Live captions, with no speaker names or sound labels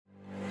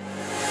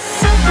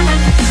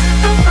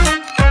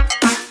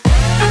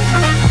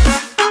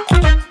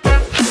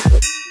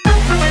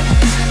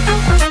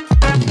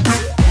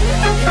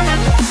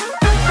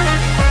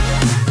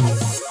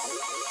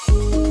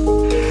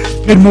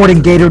Good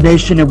morning, Gator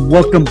Nation, and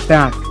welcome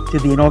back to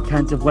the In All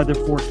Kinds of Weather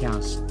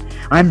Forecast.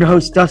 I'm your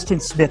host, Dustin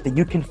Smith, and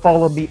you can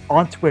follow me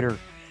on Twitter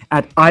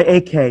at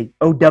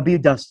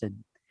IAKOWDustin.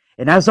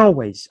 And as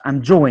always,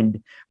 I'm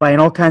joined by In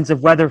All Kinds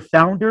of Weather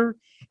founder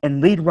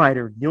and lead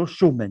writer, Neil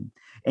Schulman,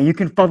 and you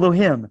can follow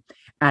him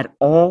at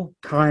All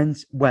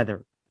Kinds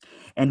Weather.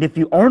 And if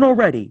you aren't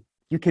already,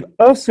 you can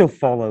also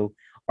follow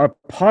our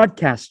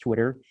podcast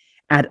Twitter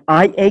at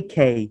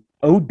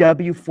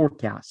IAKOW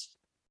Forecast.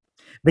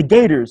 The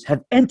Gators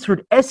have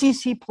entered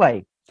SEC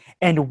play,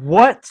 and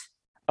what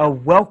a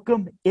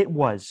welcome it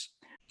was.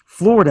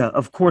 Florida,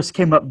 of course,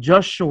 came up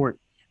just short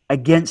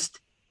against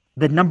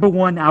the number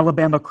one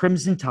Alabama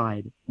Crimson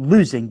Tide,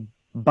 losing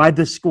by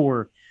the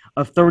score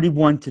of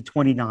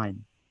 31-29.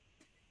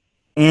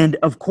 And,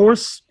 of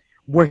course,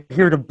 we're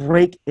here to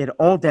break it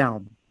all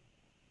down.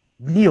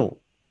 Neil,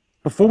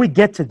 before we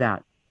get to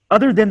that,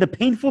 other than the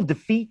painful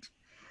defeat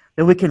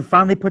that we can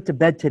finally put to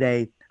bed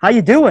today, how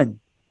you doing?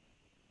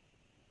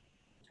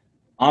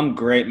 I'm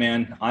great,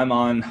 man. I'm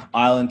on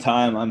island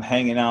time. I'm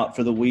hanging out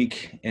for the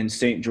week in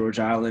St. George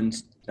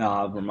Island,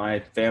 where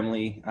my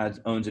family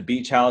owns a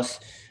beach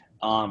house.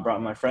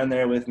 Brought my friend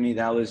there with me.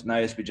 That was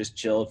nice. We just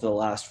chilled for the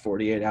last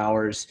 48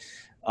 hours.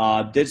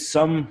 Did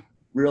some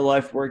real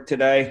life work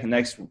today. The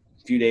next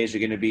few days are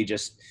going to be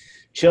just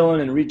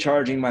chilling and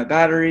recharging my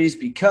batteries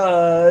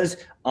because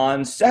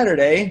on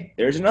Saturday,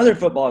 there's another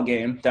football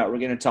game that we're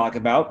going to talk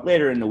about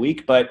later in the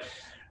week. But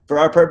for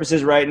our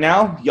purposes right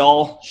now,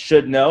 y'all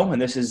should know,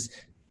 and this is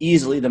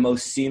easily the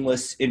most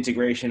seamless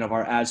integration of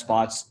our ad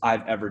spots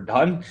I've ever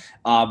done,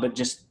 but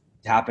just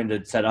happened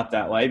to set up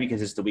that way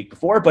because it's the week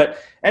before. But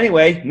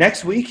anyway,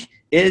 next week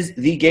is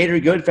the Gator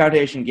Good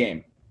Foundation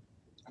game,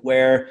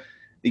 where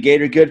the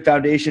Gator Good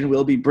Foundation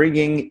will be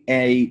bringing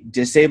a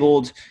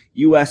disabled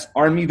U.S.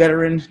 Army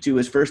veteran to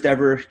his first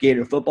ever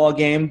Gator football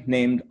game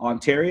named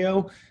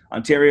Ontario.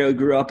 Ontario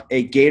grew up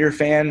a Gator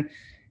fan,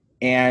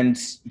 and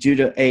due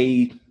to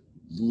a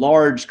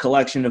large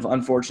collection of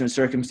unfortunate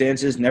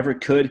circumstances, never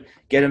could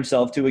get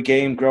himself to a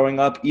game growing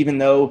up, even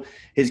though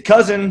his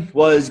cousin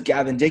was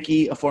Gavin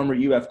Dickey, a former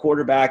UF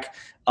quarterback.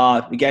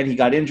 Again, he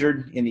got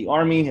injured in the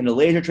Army in a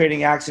laser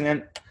training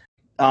accident.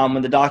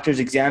 When the doctors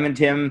examined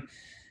him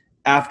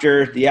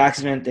after the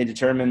accident, they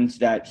determined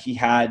that he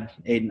had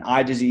an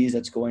eye disease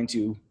that's going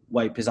to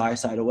wipe his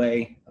eyesight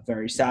away,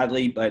 very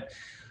sadly, but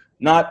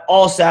not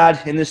all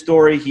sad in this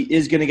story. He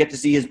is going to get to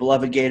see his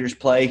beloved Gators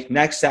play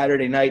next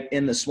Saturday night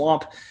in the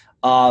Swamp.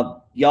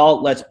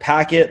 Y'all, let's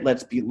pack it.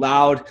 Let's be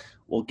loud.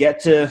 We'll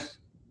get to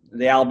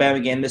the Alabama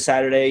game this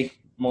Saturday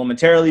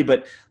momentarily,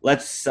 but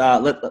let's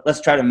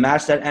try to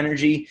match that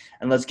energy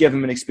and let's give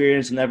them an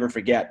experience we'll never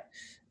forget.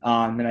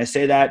 And I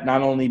say that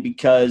not only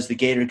because the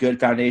Gator Good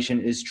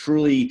Foundation is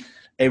truly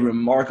a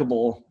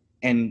remarkable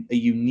and a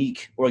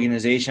unique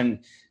organization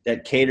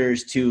that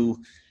caters to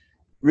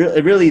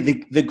really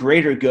the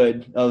greater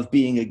good of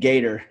being a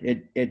Gator.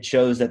 It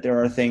shows that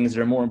there are things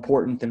that are more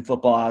important than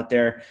football out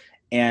there.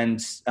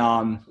 And,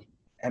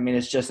 I mean,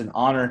 it's just an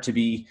honor to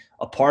be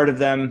a part of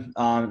them,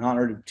 an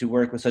honor to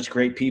work with such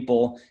great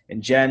people.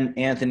 And Jen,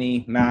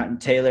 Anthony, Matt,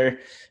 and Taylor.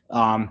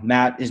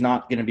 Matt is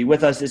not going to be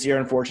with us this year,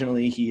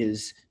 unfortunately. He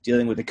is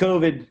dealing with a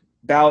COVID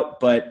bout.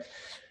 But,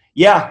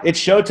 yeah, it's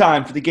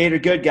showtime for the Gator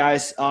Good,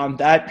 guys.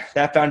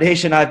 That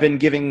foundation I've been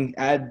giving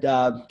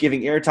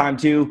airtime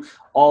to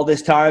all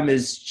this time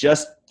is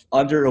just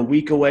under a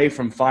week away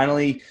from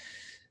finally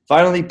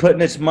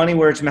putting its money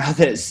where its mouth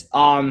is.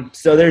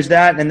 So there's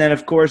that. And then,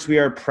 of course, we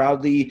are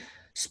proudly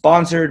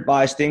sponsored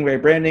by Stingray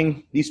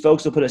Branding. These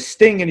folks will put a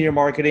sting into your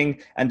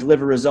marketing and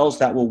deliver results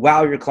that will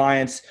wow your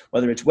clients,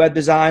 whether it's web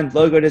design,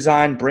 logo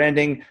design,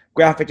 branding,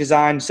 graphic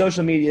design,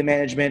 social media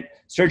management,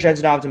 search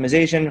engine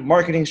optimization,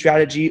 marketing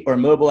strategy, or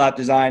mobile app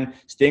design.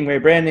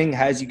 Stingray Branding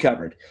has you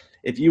covered.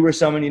 If you or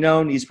someone you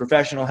know needs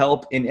professional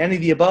help in any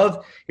of the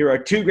above, here are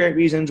two great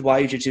reasons why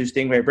you should choose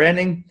Stingray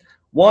Branding.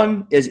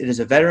 One is it is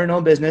a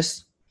veteran-owned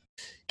business.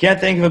 Can't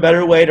think of a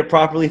better way to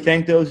properly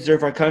thank those who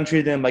serve our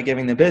country than by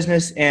giving them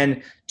business.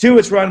 And two,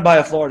 it's run by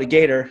a Florida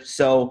Gator.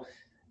 So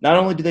not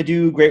only do they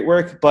do great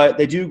work, but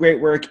they do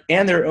great work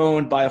and they're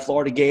owned by a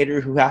Florida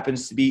Gator who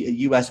happens to be a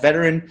U.S.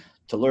 veteran.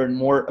 To learn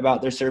more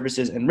about their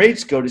services and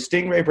rates, go to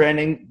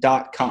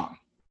stingraybranding.com.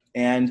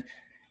 And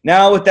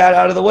now with that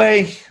out of the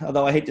way,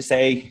 although I hate to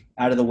say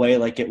out of the way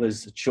like it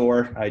was a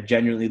chore, I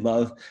genuinely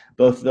love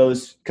both of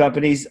those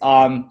companies.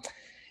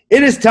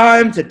 It is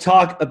time to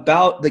talk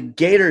about the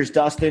Gators,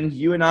 Dustin.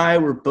 You and I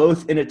were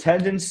both in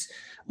attendance.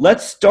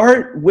 Let's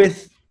start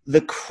with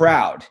the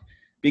crowd,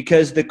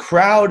 because the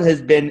crowd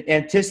has been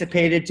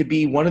anticipated to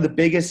be one of the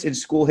biggest in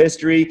school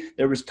history.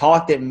 There was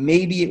talk that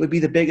maybe it would be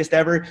the biggest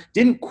ever.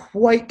 Didn't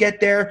quite get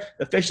there.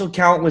 The official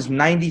count was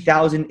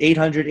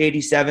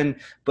 90,887,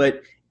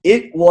 but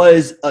it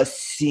was a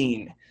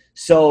scene.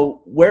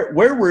 So where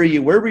were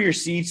you? Where were your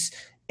seats?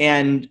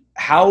 And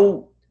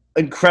how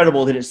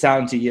incredible did it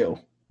sound to you?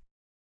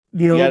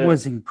 It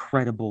was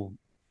incredible.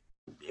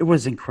 It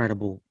was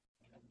incredible.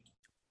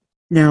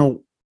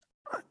 Now,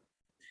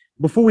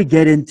 before we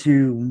get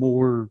into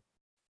more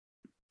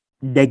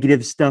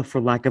negative stuff, for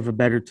lack of a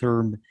better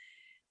term,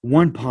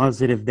 one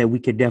positive that we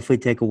could definitely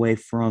take away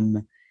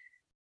from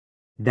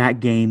that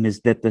game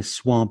is that the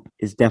Swamp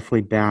is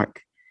definitely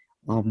back.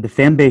 The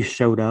fan base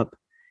showed up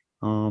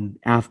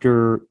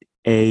after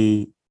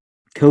a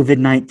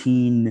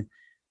COVID-19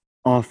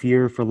 off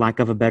year, for lack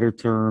of a better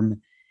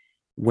term,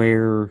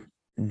 where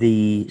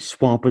the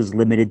Swamp was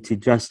limited to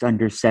just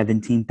under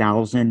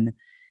 17,000.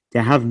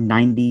 To have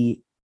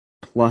 90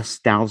 plus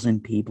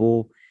thousand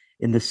people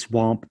in the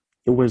Swamp,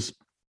 it was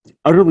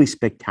utterly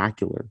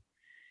spectacular.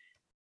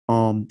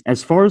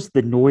 As far as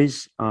the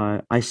noise,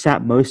 I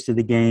sat most of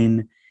the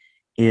game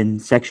in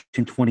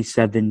section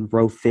 27,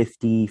 row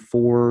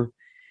 54,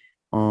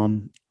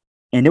 and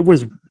it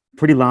was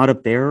pretty loud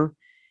up there.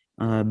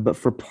 But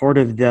for part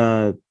of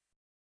the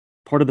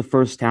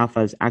first half,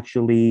 I was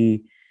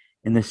actually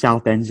in the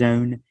south end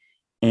zone,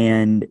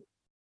 and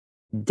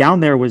down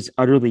there was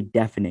utterly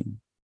deafening.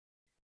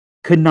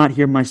 Could not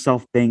hear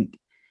myself think,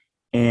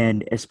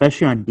 and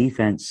especially on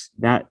defense,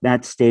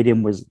 that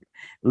stadium was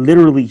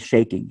literally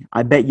shaking.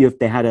 I bet you if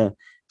they had a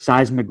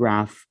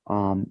seismograph,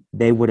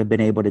 they would have been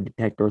able to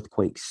detect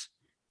earthquakes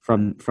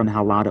from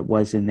how loud it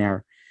was in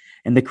there.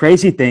 And the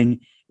crazy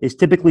thing is,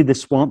 typically the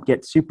Swamp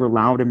gets super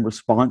loud in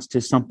response to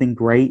something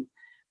great.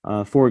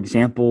 For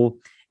example,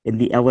 in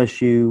the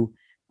LSU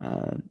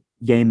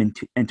game in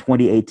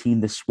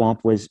 2018, the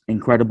Swamp was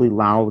incredibly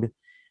loud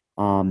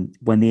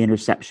when the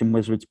interception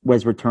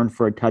was returned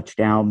for a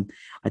touchdown.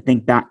 I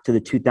think back to the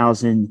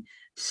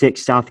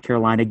 2006 South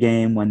Carolina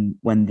game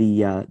when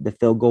the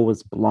field goal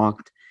was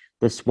blocked.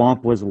 The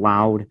Swamp was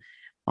loud.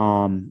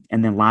 And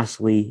then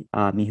lastly,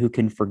 who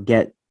can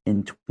forget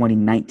in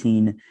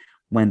 2019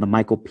 when the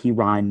Michael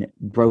Pirine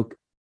broke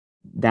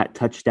that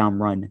touchdown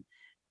run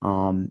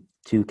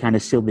to kind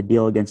of seal the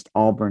deal against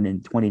Auburn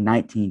in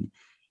 2019.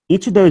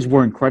 Each of those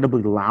were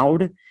incredibly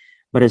loud,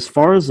 but as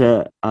far as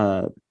a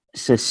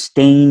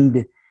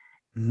sustained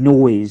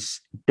noise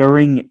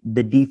during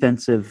the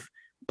defensive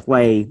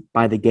play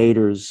by the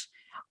Gators,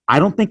 I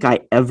don't think I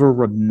ever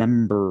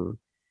remember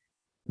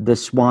the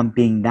Swamp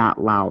being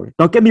that loud.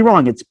 Don't get me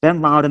wrong, it's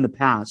been loud in the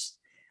past,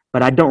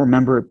 but I don't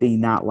remember it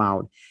being that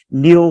loud.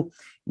 Neil,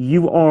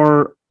 you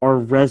are our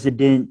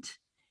resident,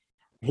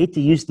 I hate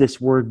to use this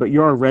word, but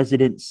you're a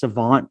resident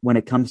savant when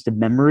it comes to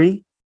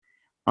memory.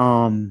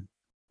 Do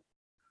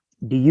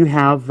you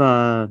have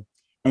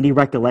any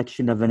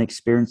recollection of an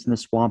experience in the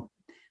Swamp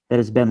that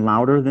has been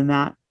louder than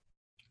that?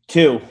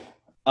 Two.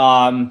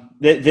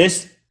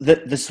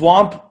 The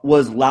Swamp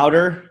was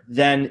louder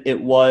than it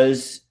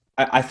was.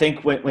 I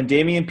think when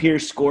Dameon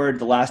Pierce scored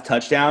the last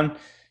touchdown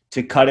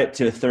to cut it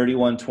to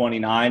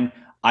 31-29,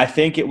 I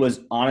think it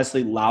was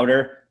honestly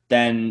louder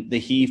than the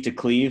heave to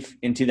Cleve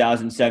in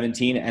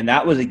 2017, and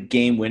that was a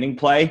game-winning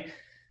play.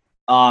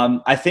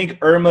 I think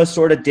Irma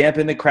sort of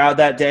dampened the crowd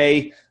that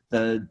day.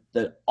 The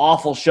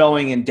awful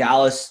showing in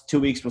Dallas 2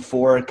 weeks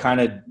before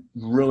kind of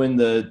ruined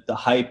the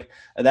hype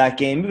of that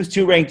game. It was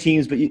two ranked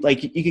teams, but you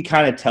could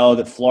kind of tell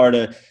that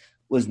Florida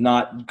was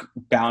not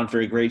bound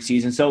for a great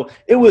season. So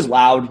it was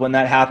loud when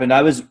that happened.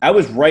 I was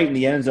right in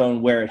the end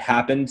zone where it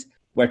happened,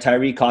 where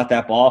Tyree caught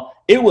that ball.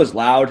 It was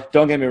loud.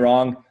 Don't get me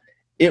wrong.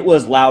 It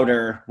was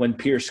louder when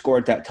Pierce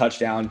scored that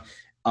touchdown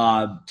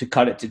to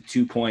cut it to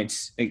 2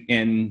 points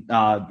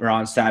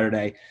on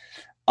Saturday.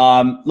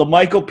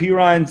 LaMichael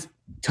Pirine's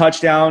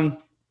touchdown,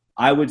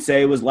 I would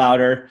say, was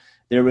louder.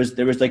 There was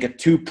like a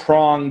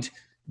two-pronged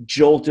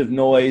jolt of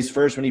noise.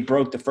 First when he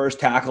broke the first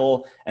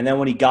tackle, and then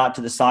when he got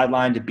to the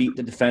sideline to beat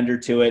the defender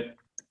to it,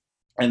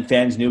 and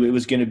fans knew it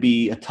was going to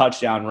be a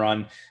touchdown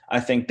run. I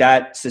think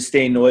that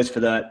sustained noise for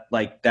that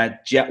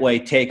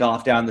jetway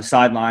takeoff down the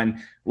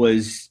sideline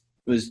was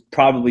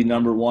probably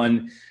number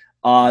one.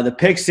 The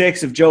pick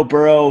six of Joe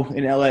Burrow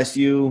in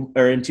LSU,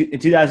 or in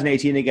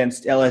 2018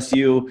 against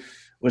LSU,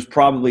 was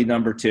probably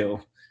number two.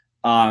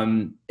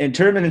 In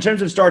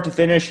terms of start to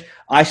finish,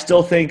 I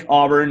still think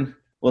Auburn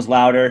was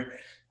louder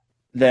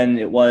than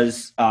it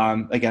was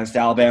against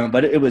Alabama,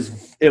 but it was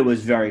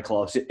very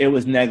close. It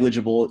was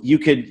negligible. You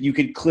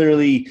could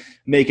clearly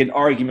make an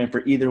argument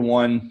for either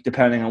one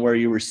depending on where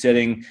you were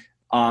sitting,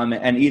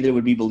 and either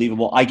would be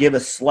believable. I give a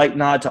slight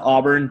nod to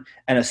Auburn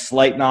and a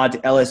slight nod to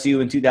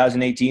LSU in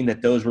 2018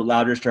 that those were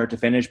louder start to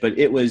finish, but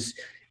it was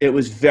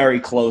very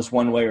close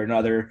one way or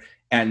another.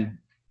 And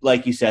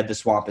like you said, the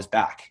Swamp is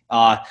back.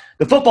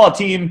 The football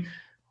team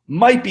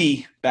might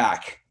be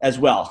back as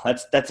well.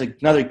 That's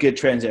another good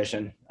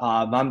transition.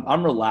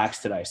 I'm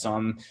relaxed today,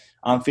 so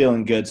I'm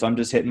feeling good. So I'm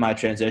just hitting my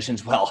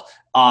transitions well.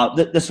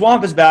 The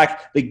Swamp is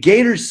back. The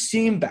Gators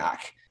seem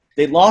back.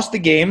 They lost the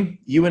game.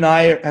 You and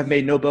I have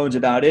made no bones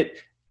about it.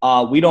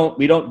 We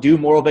don't do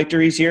moral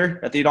victories here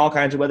at the All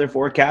Kinds of Weather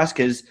Forecast,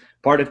 because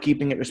part of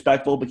keeping it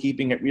respectful but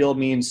keeping it real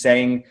means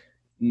saying,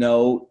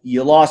 no,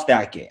 you lost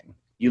that game.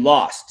 You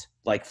lost.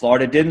 Like,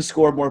 Florida didn't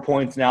score more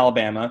points than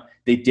Alabama.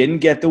 They didn't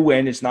get the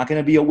win. It's not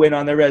going to be a win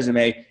on their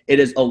resume. It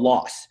is a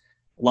loss.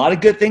 A lot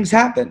of good things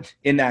happened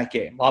in that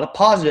game. A lot of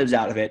positives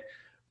out of it,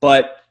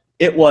 but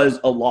it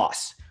was a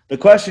loss. The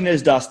question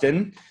is,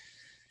 Dustin,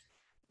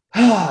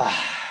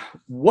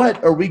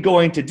 what are we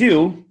going to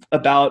do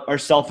about our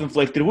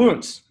self-inflicted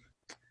wounds?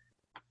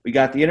 We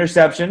got the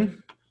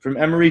interception from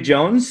Emory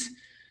Jones.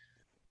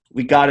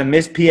 We got a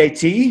missed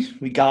PAT.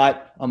 We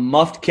got a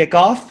muffed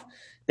kickoff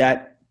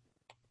that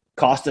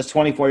cost us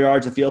 24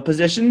 yards of field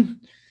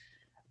position.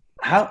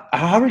 How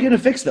are we going to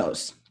fix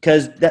those?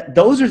 Because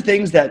those are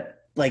things that,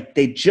 like,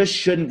 they just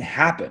shouldn't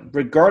happen,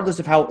 regardless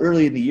of how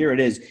early in the year it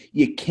is.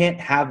 You can't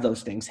have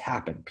those things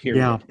happen, period.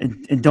 Yeah,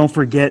 and don't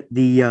forget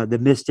the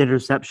missed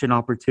interception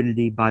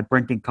opportunity by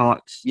Brenton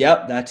Cox.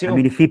 Yep, that too. I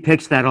mean, if he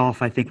picks that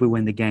off, I think we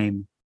win the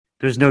game.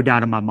 There's no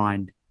doubt in my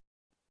mind.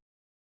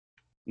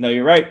 No,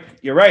 you're right.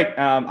 You're right.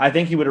 I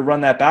think he would have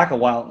run that back a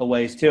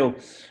ways too.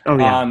 Oh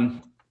yeah.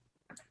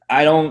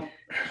 I don't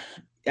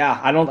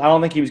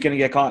think he was going to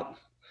get caught.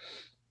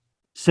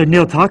 So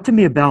Neil, talk to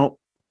me about,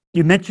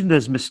 you mentioned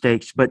those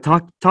mistakes, but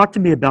talk to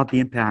me about the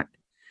impact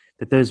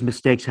that those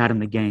mistakes had in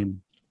the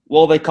game.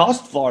 Well, they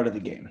cost Florida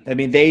the game. I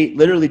mean, they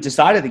literally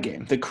decided the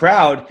game. The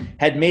crowd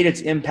had made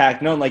its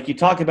impact known. Like, you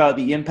talk about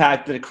the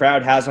impact that a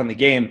crowd has on the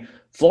game.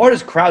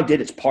 Florida's crowd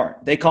did its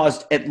part. They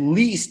caused at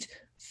least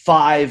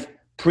 5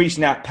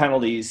 pre-snap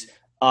penalties.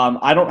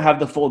 I don't have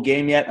the full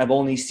game yet. I've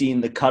only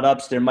seen the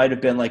cut-ups. There might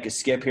have been like a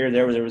skip here.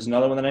 There was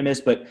another one that I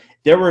missed, but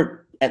there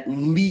were at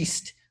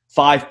least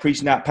 5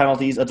 pre-snap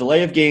penalties, a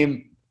delay of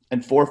game,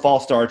 and 4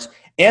 false starts.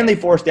 And they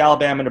forced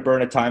Alabama to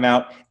burn a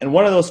timeout. And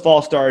one of those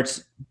false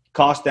starts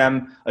cost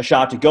them a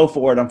shot to go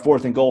for it on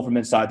 4th and goal from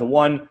inside the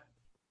 1.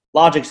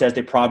 Logic says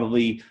they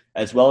probably,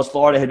 as well as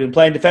Florida had been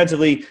playing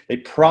defensively, they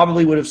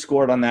probably would have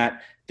scored on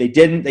that. They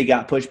didn't. They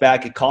got pushed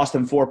back. It cost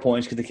them 4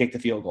 points because they kicked the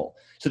field goal.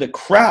 So the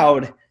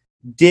crowd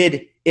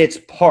did its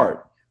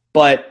part,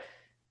 but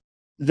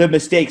the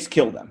mistakes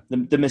killed them.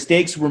 The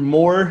mistakes were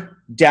more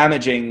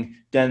damaging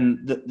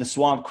than the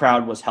Swamp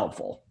crowd was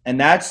helpful. And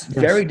that's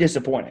very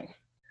disappointing.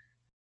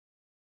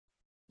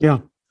 Yeah.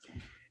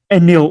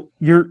 And Neil,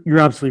 you're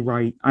absolutely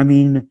right. I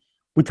mean,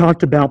 we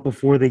talked about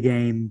before the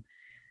game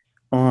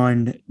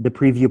on the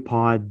preview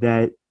pod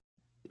that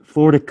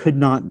Florida could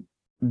not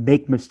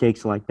make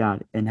mistakes like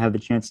that and have the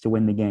chance to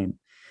win the game.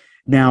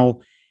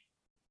 Now,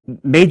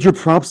 major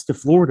props to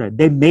Florida.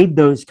 They made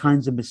those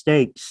kinds of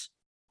mistakes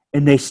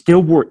and they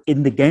still were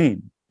in the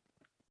game.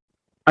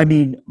 I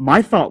mean,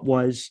 my thought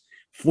was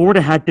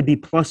Florida had to be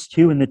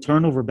 +2 in the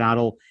turnover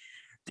battle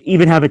to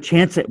even have a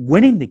chance at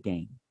winning the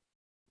game.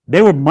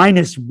 They were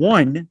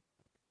 -1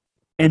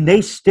 and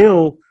they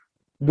still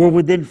were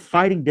within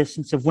fighting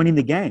distance of winning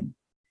the game.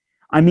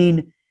 I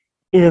mean,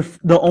 if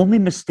the only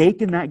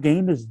mistake in that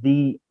game is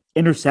the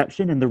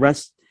interception and the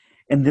rest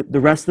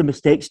of the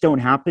mistakes don't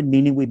happen,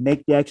 meaning we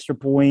make the extra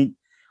point,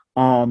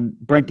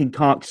 Brenton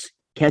Cox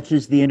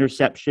catches the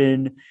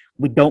interception,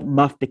 we don't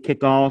muff the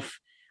kickoff,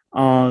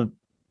 and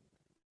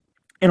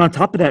on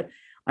top of that,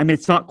 I mean,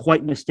 it's not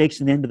quite mistakes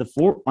in the end of the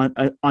floor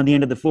on the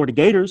end of the Florida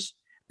Gators,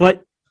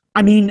 but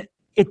I mean,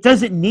 it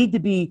doesn't need to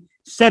be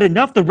said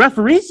enough. The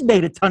referees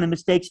made a ton of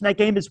mistakes in that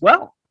game as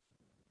well.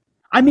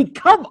 I mean,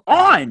 come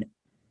on,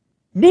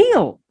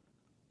 Neil.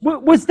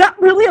 Was that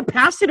really a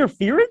pass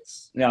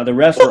interference? No, the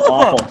refs were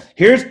awful.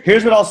 Here's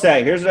what I'll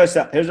say. Here's what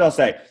I'll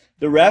say.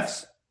 The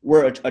refs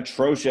were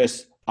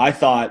atrocious, I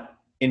thought,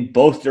 in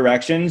both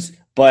directions.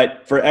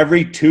 But for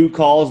every 2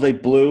 calls they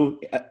blew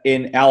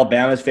in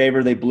Alabama's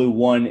favor, they blew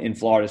 1 in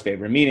Florida's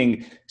favor.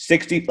 Meaning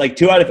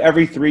 2 out of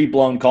every 3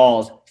 blown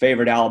calls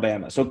favored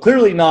Alabama. So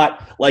clearly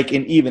not like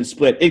an even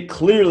split. It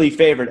clearly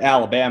favored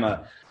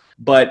Alabama.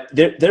 But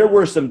there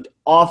were some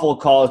awful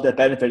calls that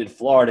benefited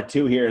Florida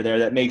too here or there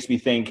that makes me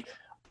think,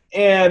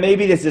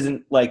 maybe this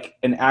isn't like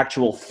an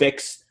actual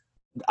fix.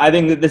 I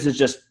think that this is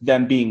just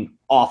them being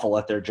awful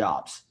at their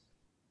jobs.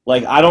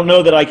 Like, I don't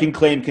know that I can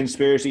claim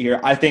conspiracy here.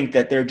 I think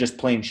that they're just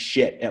plain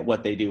shit at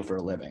what they do for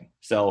a living.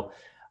 So,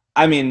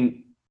 I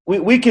mean,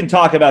 we can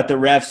talk about the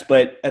refs,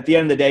 but at the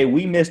end of the day,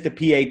 we missed a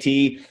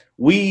PAT.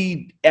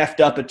 We effed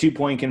up a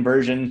 2-point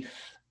conversion.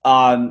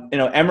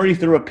 Emory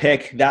threw a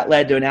pick. That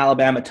led to an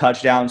Alabama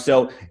touchdown.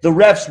 So the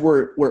refs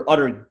were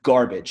utter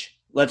garbage.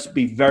 Let's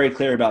be very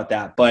clear about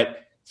that. But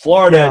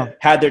Florida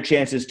had their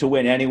chances to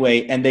win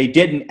anyway, and they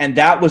didn't. And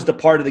that was the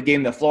part of the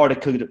game that Florida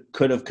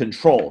could have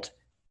controlled.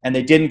 And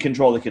they didn't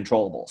control the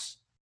controllables.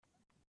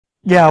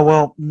 Yeah,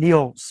 well,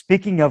 Neil,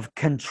 speaking of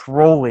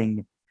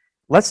controlling,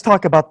 let's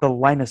talk about the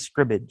line of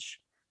scrimmage.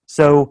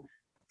 So,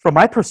 from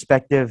my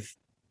perspective,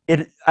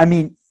 it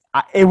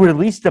would at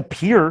least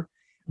appear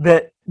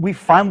that we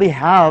finally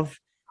have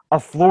a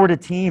Florida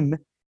team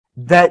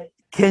that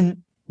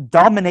can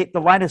dominate the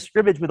line of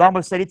scrimmage with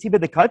almost any team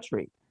in the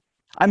country.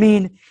 I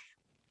mean,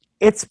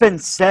 it's been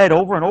said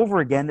over and over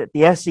again that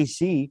the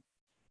SEC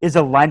is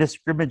a line of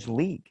scrimmage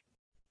league.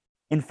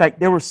 In fact,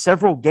 there were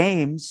several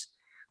games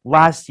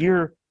last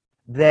year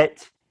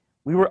that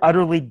we were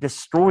utterly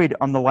destroyed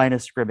on the line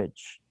of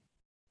scrimmage.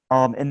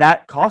 And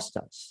that cost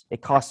us.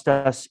 It cost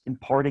us in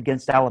part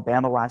against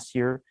Alabama last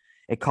year.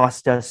 It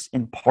cost us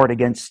in part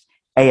against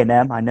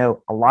A&M. I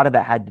know a lot of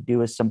that had to do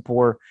with some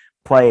poor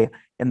play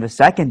in the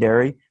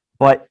secondary,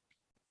 but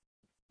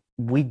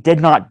we did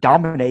not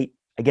dominate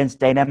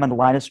against A&M on the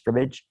line of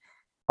scrimmage,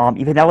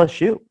 even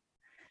LSU.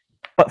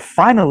 But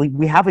finally,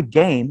 we have a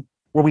game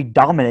where we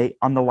dominate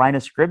on the line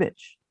of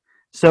scrimmage.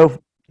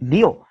 So,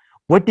 Neil,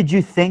 what did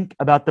you think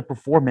about the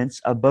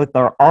performance of both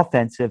our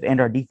offensive and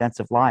our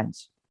defensive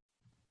lines?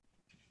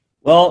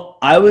 Well,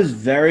 I was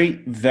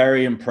very,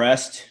 very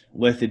impressed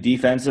with the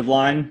defensive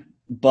line,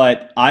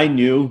 but I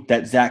knew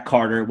that Zach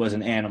Carter was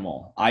an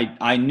animal.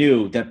 I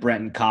knew that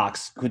Brenton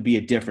Cox could be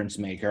a difference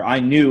maker. I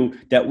knew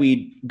that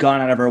we'd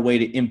gone out of our way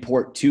to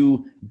import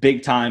two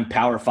big-time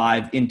Power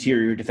 5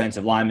 interior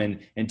defensive linemen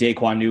in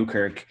Daquan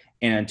Newkirk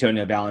and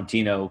Antonio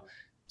Valentino.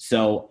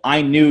 So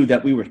I knew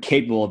that we were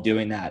capable of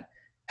doing that.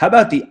 How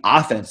about the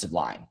offensive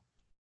line?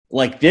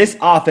 Like, this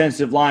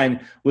offensive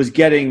line was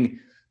getting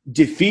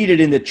defeated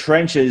in the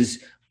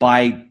trenches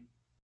by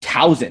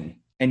Towson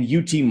and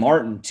UT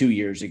Martin 2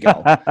 years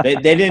ago. they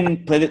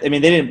didn't play. They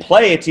didn't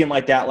play a team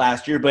like that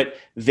last year, but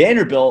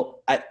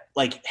Vanderbilt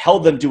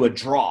held them to a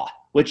draw,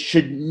 which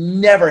should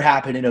never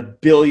happen in a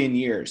billion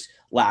years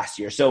last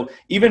year. So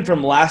even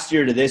from last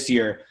year to this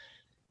year,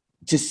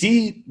 to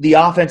see the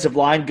offensive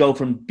line go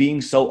from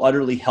being so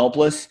utterly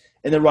helpless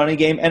in the running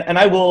game, and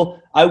I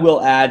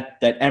will add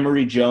that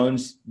Emory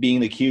Jones being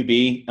the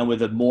QB and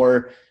with a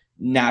more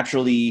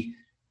naturally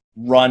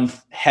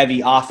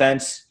run-heavy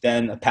offense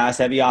than a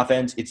pass-heavy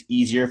offense, it's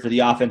easier for the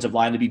offensive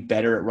line to be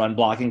better at run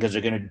blocking because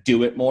they're going to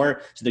do it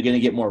more, so they're going to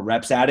get more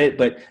reps at it.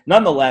 But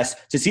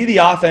nonetheless, to see the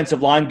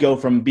offensive line go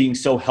from being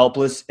so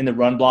helpless in the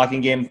run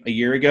blocking game a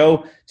year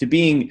ago to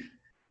being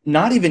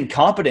not even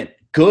competent,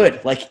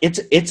 good, like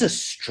it's a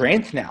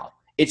strength now.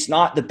 It's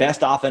not the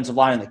best offensive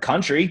line in the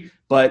country,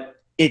 but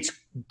it's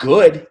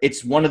good.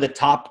 It's one of the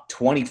top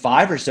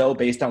 25 or so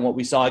based on what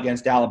we saw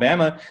against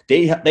Alabama.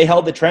 They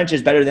held the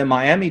trenches better than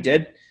Miami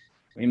did.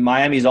 I mean,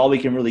 Miami is all we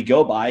can really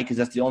go by because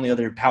that's the only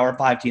other Power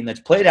 5 team that's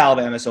played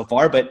Alabama so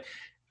far. But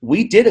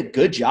we did a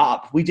good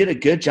job. We did a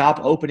good job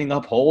opening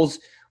up holes.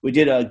 We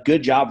did a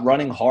good job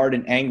running hard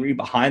and angry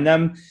behind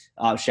them.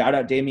 Shout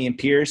out Dameon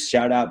Pierce.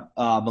 Shout out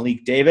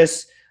Malik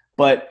Davis.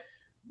 But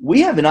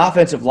we have an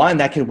offensive line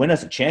that can win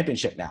us a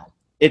championship now.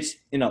 It's,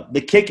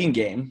 the kicking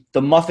game,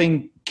 the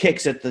muffing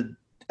kicks at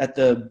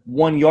the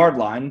 1 yard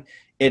line.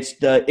 It's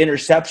the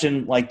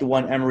interception like the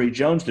one Emory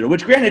Jones threw,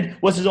 which granted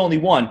was his only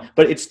one,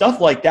 but it's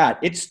stuff like that.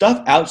 It's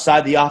stuff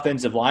outside the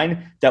offensive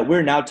line that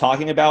we're now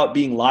talking about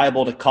being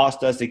liable to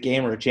cost us a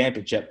game or a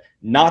championship,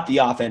 not the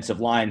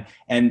offensive line.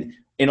 And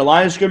in a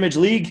line of scrimmage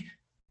league,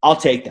 I'll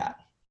take that.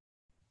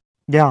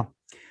 Yeah.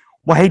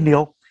 Well, hey,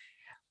 Neil,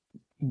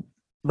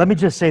 let me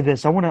just say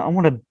this. I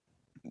want to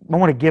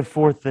give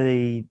forth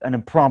an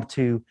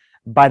impromptu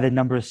by the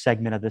numbers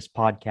segment of this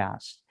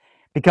podcast,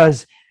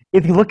 because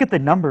if you look at the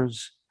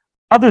numbers,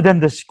 other than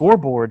the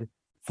scoreboard,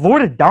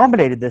 Florida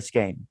dominated this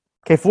game.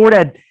 Okay, Florida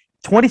had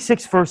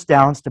 26 first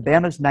downs to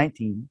Bama's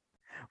 19.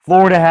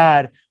 Florida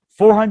had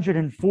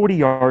 440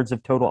 yards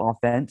of total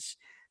offense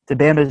to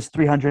Bama's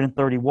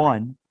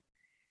 331.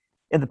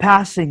 In the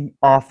passing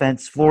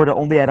offense, Florida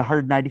only had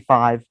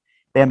 195.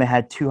 Bama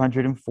had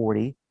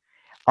 240.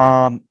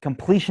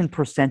 Completion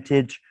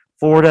percentage,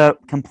 Florida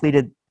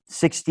completed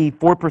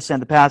 64% of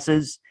the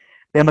passes.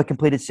 Bama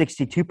completed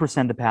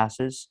 62% of the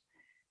passes.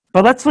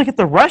 But let's look at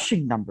the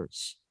rushing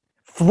numbers.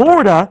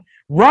 Florida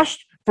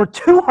rushed for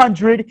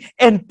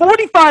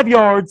 245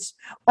 yards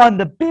on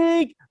the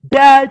big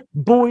bad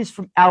boys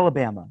from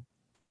Alabama.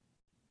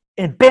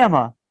 And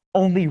Bama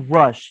only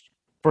rushed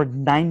for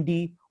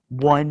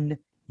 91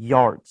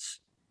 yards.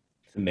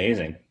 It's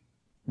amazing.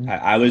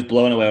 I was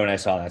blown away when I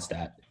saw that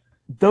stat.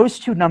 Those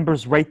two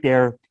numbers right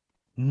there,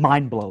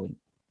 mind-blowing.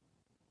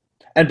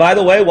 And by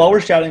the way, while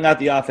we're shouting out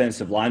the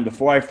offensive line,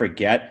 before I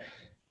forget,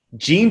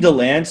 Gene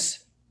DeLance,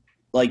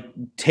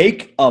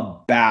 take a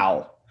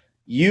bow.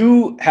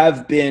 You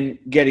have been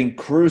getting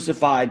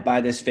crucified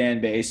by this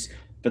fan base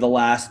for the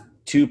last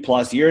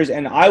 2+ years.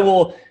 And I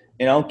will,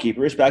 keep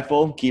it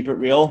respectful, keep it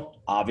real.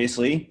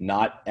 Obviously,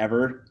 not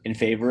ever in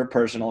favor of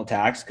personal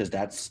attacks, because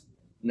that's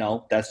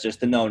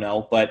just a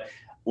no-no. But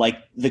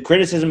the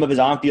criticism of his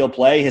on-field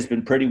play has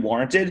been pretty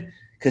warranted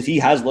because he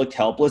has looked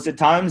helpless at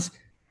times.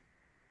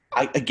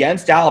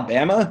 Against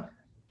Alabama,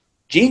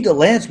 Gene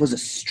DeLance was a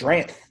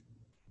strength.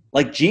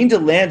 Gene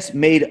DeLance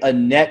made a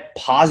net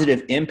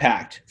positive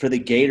impact for the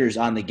Gators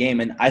on the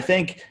game. And I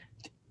think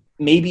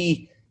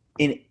maybe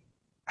in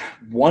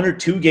 1 or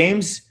 2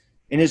 games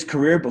in his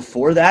career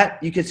before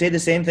that, you could say the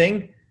same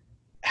thing.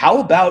 How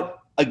about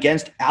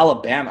against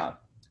Alabama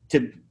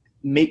to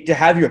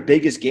have your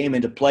biggest game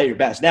and to play your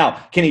best? Now,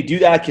 can he do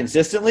that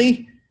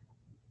consistently?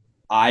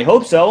 I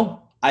hope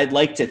so. I'd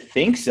like to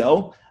think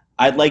so.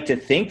 I'd like to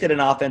think that an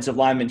offensive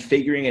lineman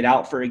figuring it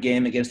out for a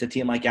game against a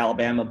team like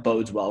Alabama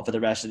bodes well for the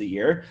rest of the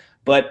year.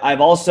 But I've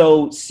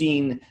also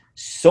seen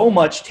so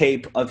much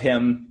tape of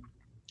him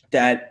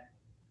that,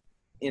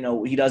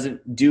 he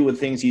doesn't do the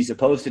things he's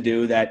supposed to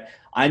do, that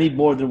I need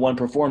more than one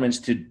performance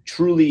to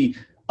truly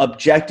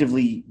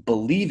objectively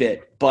believe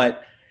it.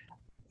 But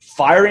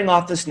firing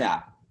off the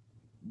snap,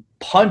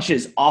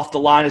 punches off the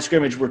line of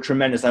scrimmage were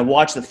tremendous. I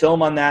watched the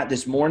film on that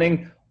this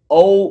morning.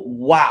 Oh,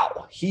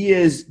 wow. He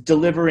is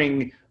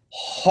delivering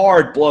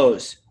hard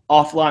blows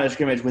off the line of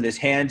scrimmage with his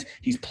hands.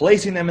 He's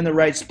placing them in the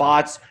right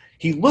spots.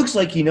 he looks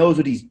like he knows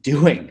what he's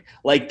doing.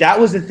 Like, that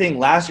was the thing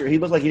last year. He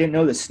looked like he didn't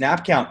know the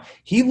snap count.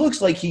 He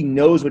looks like he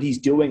knows what he's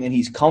doing, and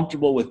he's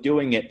comfortable with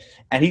doing it,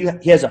 and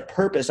he has a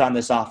purpose on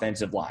this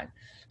offensive line.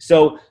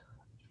 So,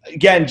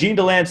 again, Jean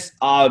Delance,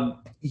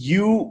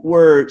 you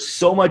were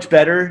so much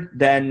better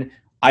than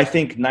I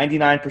think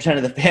 99%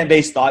 of the fan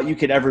base thought you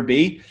could ever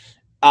be.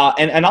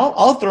 And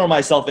I'll throw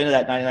myself into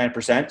that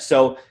 99%.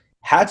 So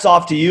hats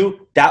off to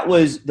you. That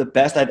was the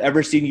best I've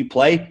ever seen you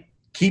play.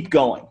 Keep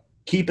going.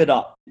 Keep it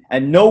up.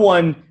 And no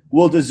one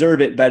will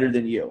deserve it better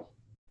than you.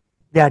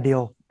 Yeah,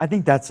 Deal. I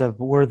think that's a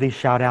worthy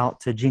shout out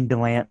to Jean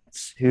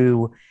Delance,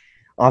 who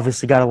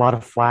obviously got a lot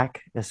of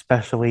flack,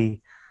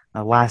 especially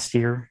last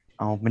year,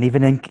 and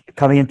even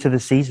coming into the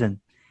season.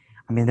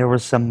 I mean, there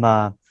was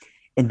some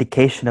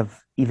indication of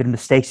even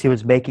mistakes he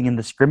was making in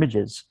the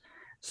scrimmages.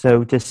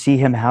 So to see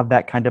him have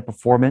that kind of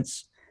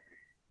performance,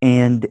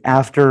 and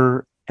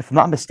after, if I'm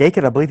not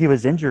mistaken, I believe he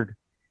was injured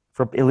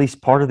for at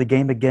least part of the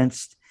game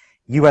against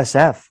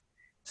USF.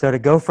 So to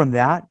go from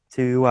that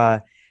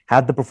to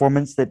have the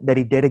performance that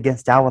he did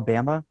against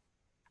Alabama,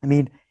 I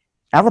mean,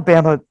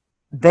 Alabama,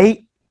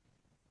 they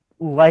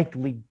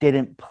likely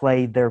didn't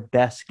play their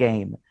best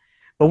game,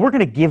 but we're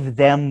going to give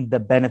them the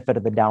benefit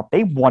of the doubt.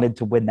 They wanted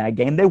to win that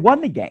game. They won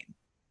the game.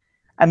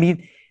 I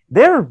mean,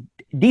 their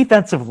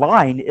defensive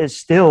line is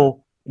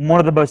still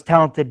one of the most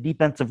talented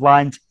defensive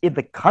lines in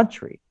the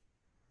country.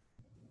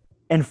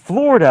 And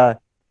Florida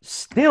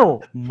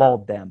still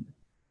mauled them.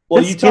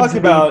 Well, you talked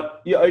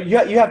about – you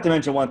have to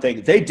mention one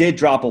thing. They did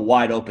drop a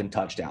wide-open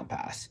touchdown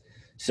pass.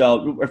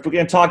 So if we're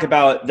going to talk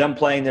about them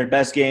playing their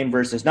best game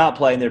versus not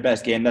playing their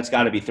best game, that's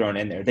got to be thrown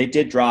in there. They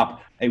did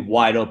drop a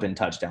wide-open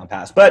touchdown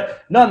pass.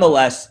 But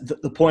nonetheless,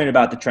 the point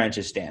about the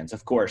trenches stands.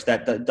 Of course,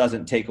 that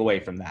doesn't take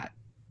away from that.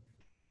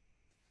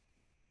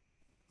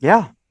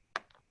 Yeah.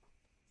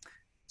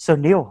 So,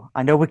 Neil,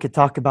 I know we could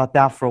talk about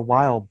that for a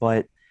while,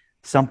 but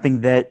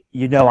something that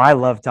I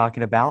love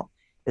talking about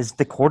is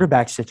the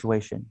quarterback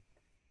situation.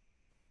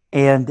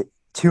 And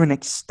to an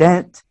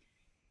extent,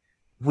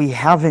 we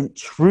haven't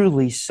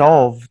truly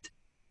solved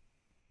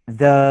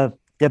the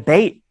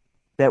debate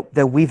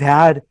that we've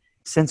had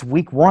since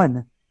week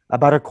one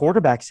about our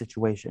quarterback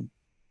situation.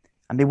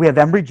 I mean, we have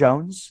Emory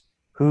Jones,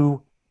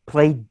 who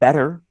played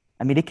better.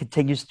 I mean, it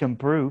continues to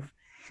improve.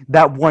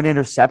 That one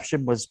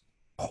interception was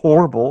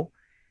horrible.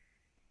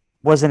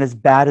 Wasn't as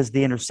bad as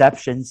the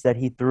interceptions that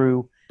he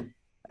threw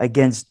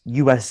against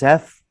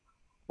USF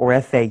or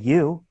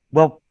FAU.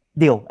 Well,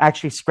 Neil,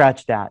 actually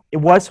scratch that. It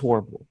was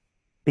horrible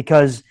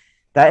because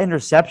that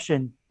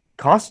interception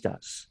cost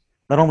us.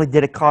 Not only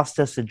did it cost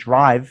us a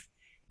drive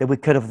that we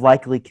could have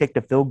likely kicked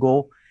a field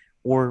goal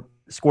or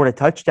scored a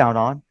touchdown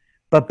on,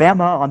 but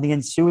Bama, on the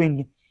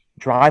ensuing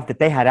drive that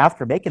they had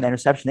after making the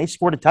interception, they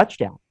scored a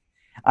touchdown.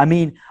 I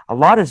mean, a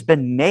lot has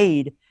been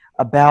made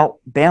about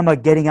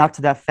Bama getting out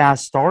to that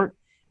fast start,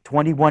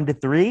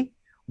 21-3.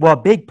 Well, a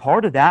big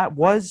part of that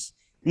was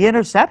the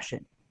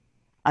interception.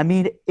 I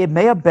mean, it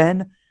may have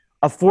been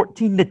a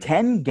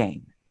 14-10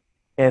 game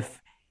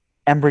if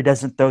Emory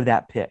doesn't throw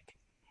that pick.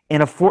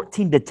 And a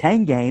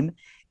 14-10 game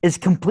is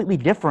completely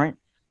different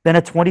than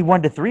a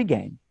 21-3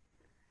 game.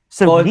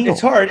 So well, Neil,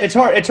 it's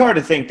hard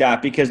to think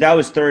that because that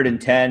was 3rd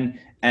and 10,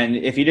 and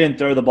if he didn't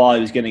throw the ball,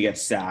 he was going to get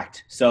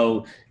sacked.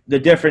 So the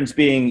difference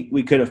being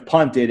we could have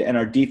punted and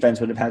our defense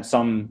would have had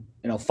some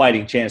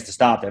fighting chance to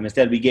stop them.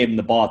 Instead, we gave them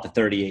the ball at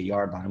the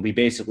 38-yard line. We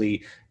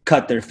basically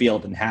cut their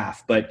field in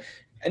half. But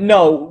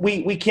no,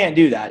 we can't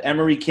do that.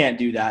 Emory can't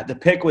do that. The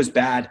pick was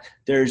bad.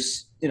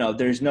 There's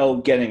no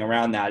getting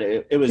around that.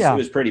 It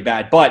was pretty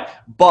bad.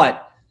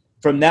 But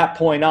from that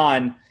point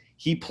on,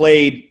 he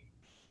played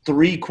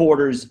 3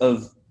 quarters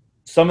of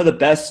some of the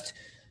best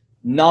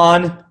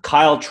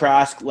non-Kyle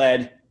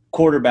Trask-led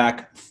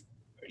quarterback.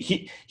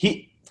 He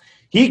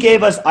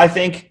gave us, I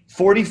think,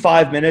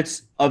 45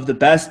 minutes of the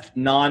best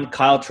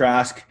non-Kyle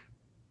Trask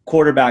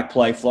quarterback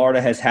play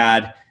Florida has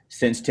had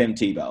since Tim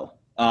Tebow.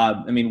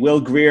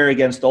 Will Grier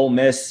against Ole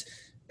Miss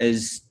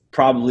is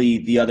probably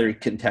the other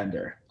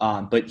contender.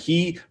 But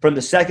he, from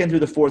the second through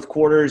the fourth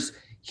quarters,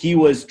 he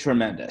was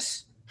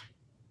tremendous.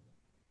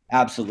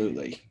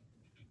 Absolutely.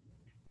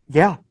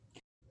 Yeah.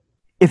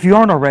 If you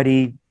aren't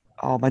already,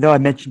 I know I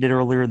mentioned it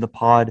earlier in the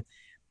pod,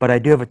 but I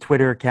do have a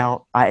Twitter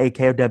account,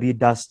 IAKOW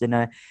Dustin,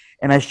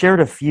 and I shared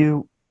a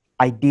few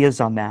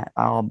ideas on that.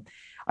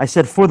 I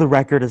said, for the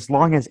record, as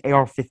long as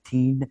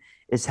AR-15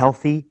 is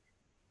healthy,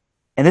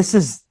 and this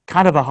is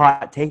kind of a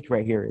hot take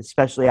right here,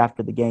 especially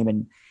after the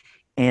game,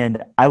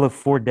 and I look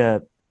forward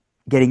to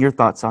getting your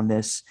thoughts on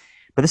this.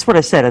 But this is what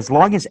I said. As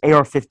long as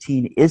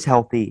AR-15 is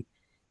healthy,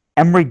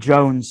 Emory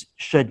Jones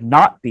should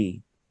not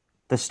be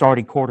the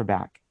starting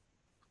quarterback.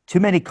 Too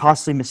many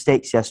costly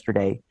mistakes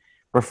yesterday,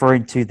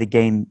 referring to the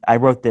game. I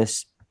wrote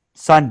this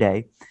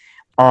Sunday.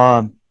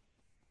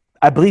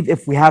 I believe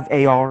if we have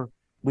AR,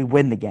 we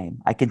win the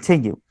game. I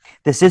continue.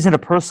 This isn't a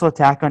personal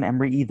attack on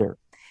Emory either.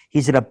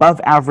 He's an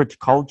above-average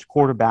college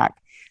quarterback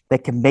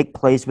that can make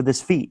plays with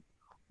his feet.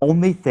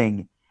 Only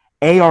thing,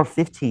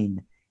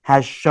 AR-15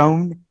 has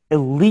shown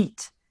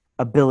elite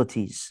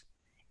abilities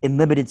in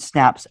limited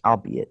snaps,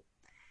 albeit.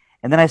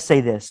 And then I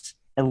say this: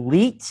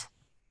 elite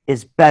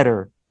is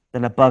better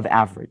than above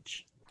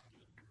average.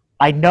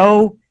 I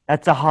know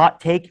that's a hot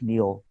take,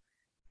 Neil,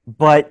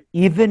 but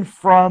even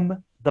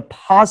from the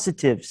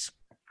positives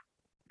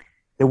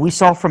that we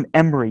saw from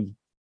Emory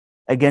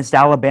against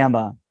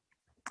Alabama,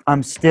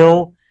 I'm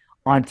still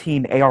on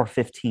team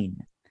AR-15.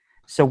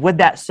 So with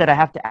that said, I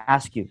have to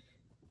ask you,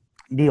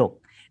 Neil,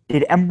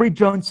 did Emory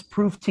Jones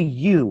prove to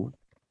you,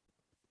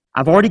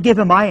 I've already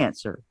given my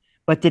answer,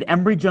 but did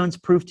Emory Jones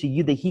prove to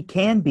you that he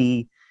can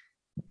be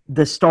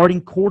the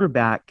starting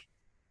quarterback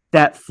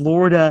that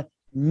Florida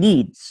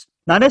needs,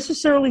 not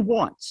necessarily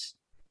wants?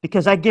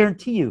 Because I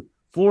guarantee you,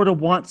 Florida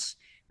wants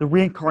the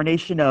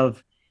reincarnation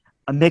of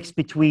a mix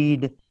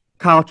between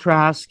Kyle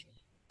Trask,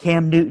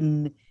 Cam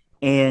Newton,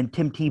 and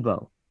Tim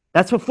Tebow.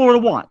 That's what Florida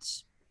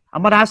wants.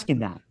 I'm not asking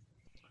that.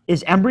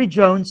 Is Emory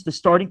Jones the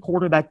starting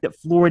quarterback that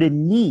Florida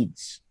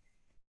needs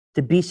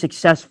to be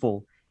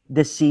successful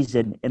this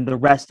season in the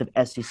rest of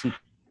SEC?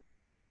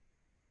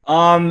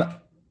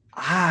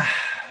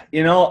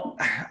 You know,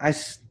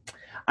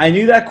 I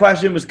knew that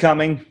question was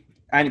coming,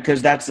 and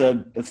because that's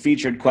a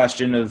featured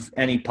question of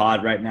any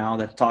pod right now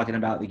that's talking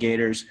about the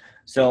Gators.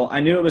 So I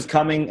knew it was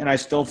coming, and I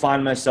still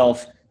find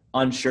myself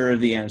unsure of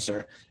the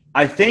answer.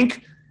 I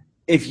think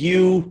if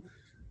you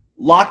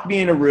locked me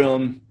in a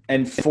room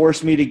and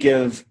forced me to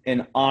give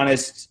an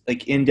honest,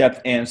 like,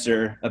 in-depth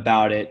answer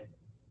about it,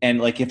 and,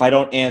 like, if I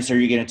don't answer,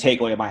 you're going to take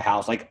away my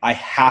house. Like, I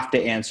have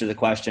to answer the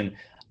question.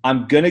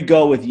 I'm going to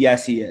go with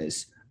yes, he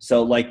is.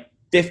 So, like,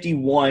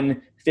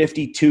 51,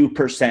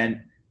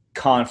 52%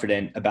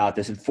 confident about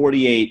this and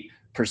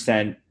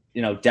 48%,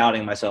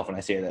 doubting myself when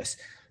I say this.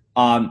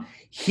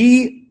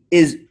 He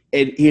is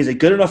a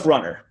good enough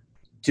runner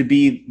to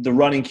be the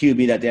running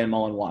QB that Dan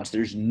Mullen wants.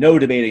 There's no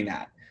debating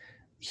that.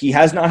 He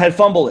has not had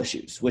fumble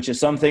issues, which is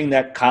something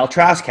that Kyle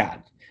Trask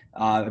had.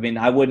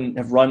 I wouldn't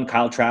have run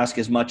Kyle Trask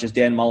as much as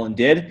Dan Mullen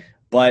did,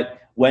 but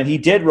when he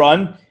did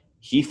run,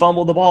 he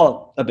fumbled the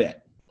ball a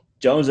bit.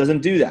 Jones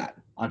doesn't do that.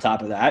 On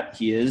top of that,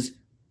 he is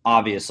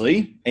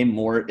obviously a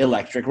more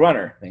electric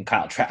runner than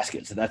Kyle Trask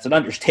is, so that's an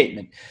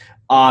understatement.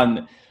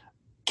 Can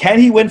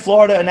he win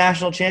Florida a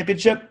national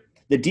championship?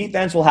 The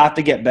defense will have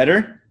to get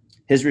better.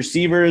 His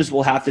receivers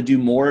will have to do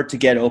more to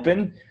get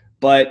open,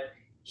 but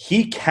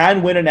he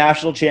can win a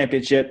national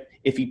championship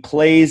if he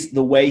plays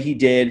the way he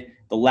did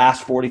the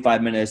last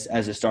 45 minutes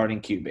as a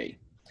starting QB.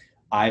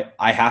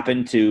 I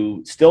happen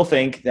to still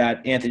think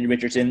that Anthony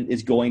Richardson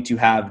is going to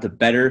have the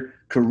better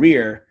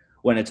career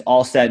when it's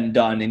all said and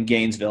done in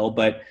Gainesville.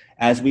 But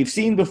as we've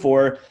seen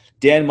before,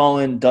 Dan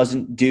Mullen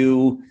doesn't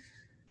do,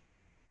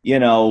 he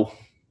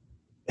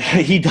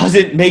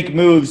doesn't make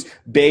moves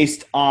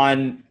based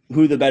on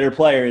who the better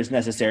player is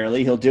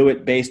necessarily. He'll do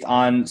it based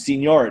on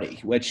seniority,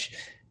 which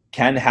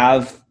can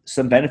have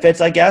some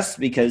benefits, I guess,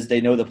 because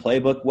they know the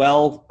playbook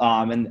well,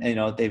 and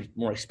they've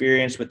more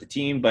experience with the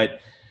team. But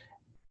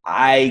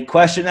I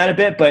question that a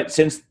bit. But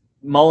since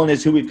Mullen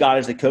is who we've got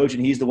as the coach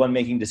and he's the one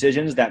making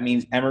decisions, that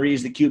means Emory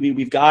is the QB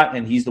we've got,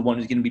 and he's the one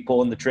who's going to be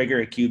pulling the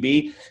trigger at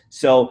QB.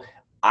 So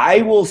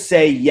I will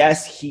say,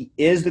 yes, he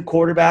is the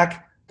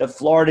quarterback that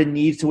Florida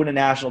needs to win a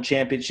national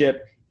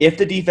championship if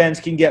the defense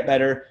can get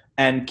better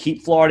and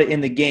keep Florida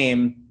in the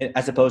game,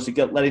 as opposed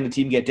to letting the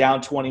team get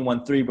down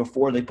 21-3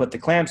 before they put the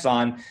clamps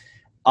on.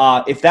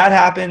 If that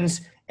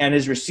happens and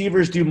his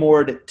receivers do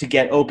more to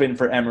get open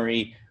for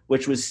Emory,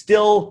 which was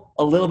still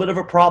a little bit of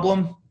a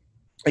problem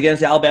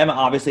against Alabama.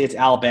 Obviously, it's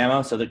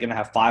Alabama, so they're going to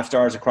have 5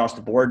 stars across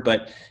the board.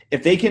 But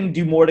if they can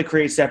do more to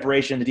create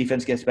separation, the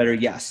defense gets better,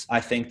 yes, I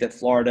think that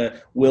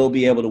Florida will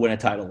be able to win a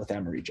title with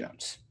Emory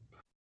Jones.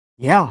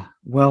 Yeah,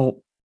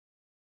 well,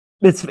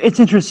 it's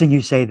interesting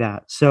you say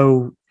that.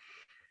 So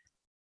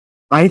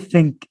I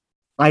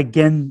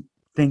again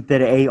think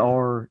that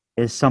AR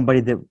is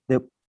somebody that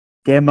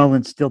Dan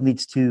Mullen still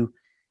needs to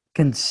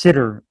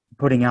consider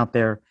putting out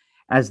there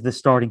as the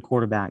starting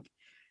quarterback.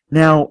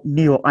 Now,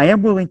 Neil, I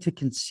am willing to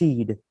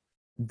concede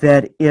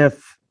that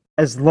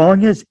as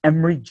long as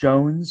Emory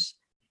Jones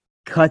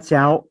cuts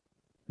out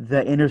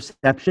the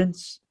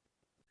interceptions,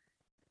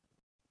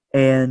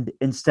 and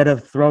instead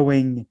of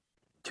throwing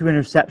 2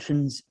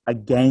 interceptions a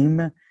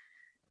game,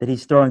 that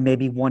he's throwing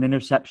maybe 1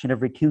 interception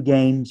every 2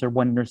 games or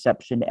 1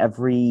 interception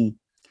every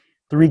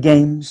 3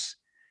 games,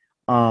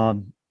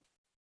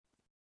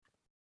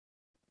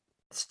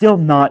 still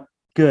not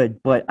good.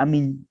 But,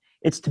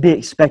 it's to be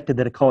expected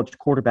that a college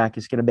quarterback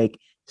is going to make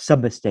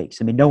some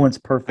mistakes. No one's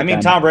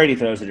perfect. Tom Brady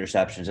throws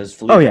interceptions, as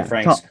Felipe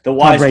Franks, the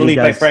wise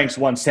Felipe Franks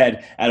once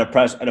said at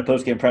a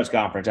post-game press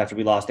conference after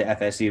we lost to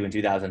FSU in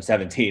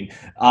 2017.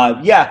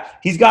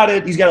 He's got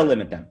to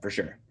limit them for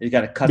sure. He's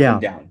got to cut them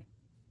down.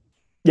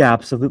 Yeah,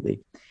 absolutely.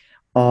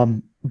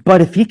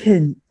 But if he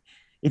can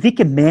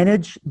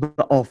manage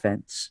the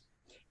offense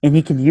and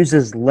he can use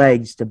his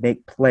legs to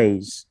make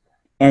plays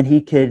and he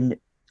can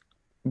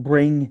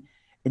bring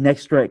an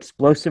extra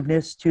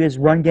explosiveness to his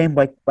run game,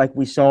 like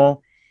we saw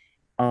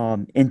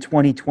in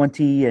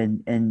 2020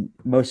 and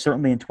most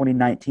certainly in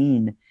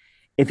 2019.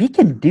 If he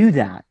can do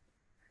that,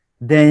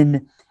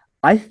 then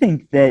I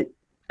think that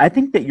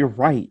you're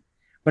right.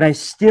 But I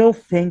still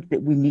think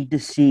that we need to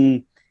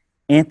see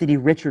Anthony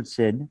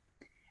Richardson,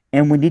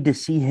 and we need to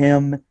see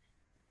him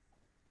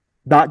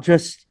not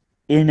just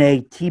in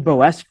a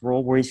Tebow-esque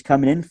role where he's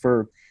coming in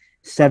for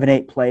 7,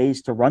 8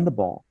 plays to run the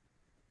ball,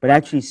 but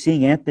actually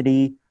seeing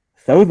Anthony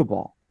throw the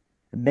ball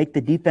and make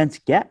the defense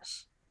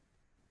guess.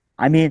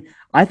 I mean,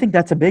 I think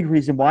that's a big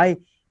reason why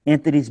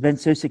Anthony's been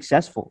so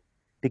successful,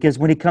 because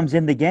when he comes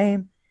in the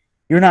game,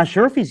 you're not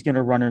sure if he's going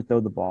to run or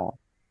throw the ball.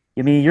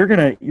 I mean, you're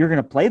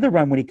gonna play the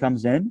run when he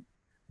comes in,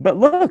 but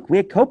look, we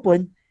had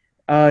Copeland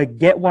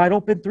get wide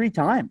open 3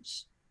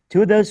 times.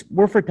 2 of those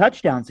were for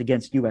touchdowns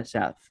against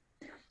USF.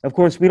 Of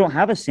course, we don't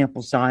have a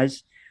sample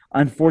size,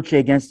 unfortunately,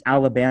 against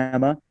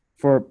Alabama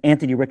for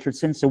Anthony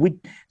Richardson, so we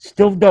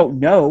still don't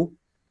know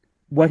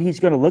what he's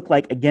going to look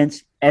like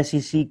against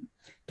SEC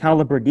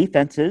caliber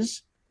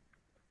defenses,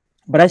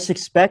 but I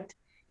suspect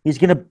he's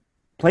going to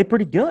play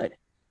pretty good.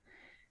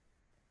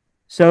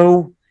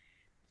 So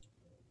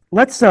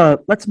let's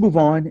move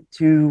on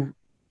to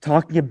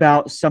talking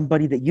about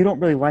somebody that you don't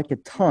really like a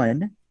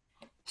ton,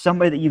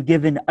 somebody that you've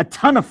given a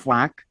ton of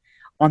flack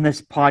on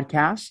this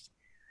podcast,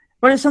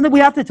 but it's something we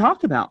have to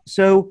talk about.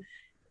 So,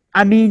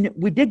 I mean,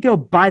 we did go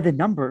by the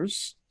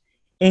numbers,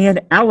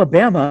 and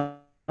Alabama,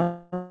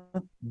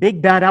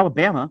 big bad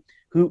Alabama,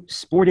 who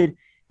sported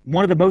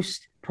one of the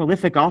most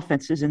prolific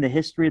offenses in the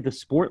history of the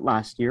sport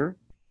last year.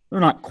 They're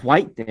not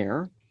quite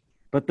there,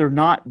 but they're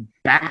not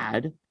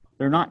bad.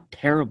 They're not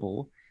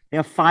terrible. They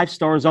have 5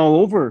 stars all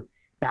over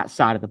that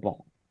side of the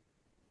ball.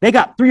 They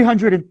got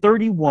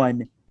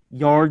 331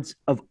 yards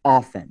of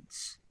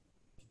offense.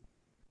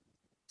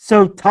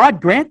 So Todd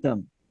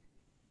Grantham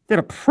did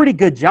a pretty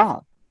good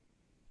job.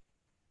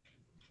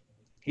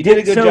 He did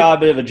a good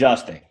job of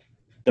adjusting.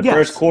 The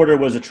first quarter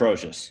was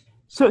atrocious.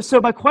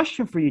 So my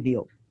question for you,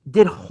 Neil,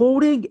 did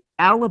holding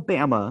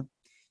Alabama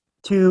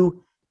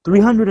to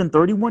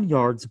 331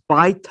 yards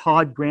by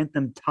Todd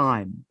Grantham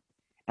time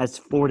as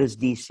Florida's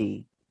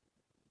DC?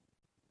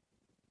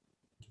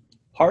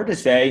 Hard to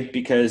say,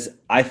 because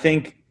I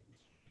think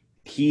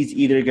he's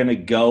either going to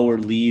go or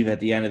leave at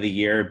the end of the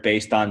year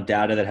based on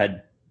data that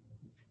had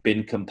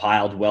been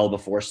compiled well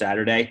before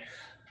Saturday.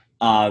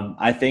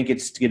 I think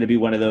it's going to be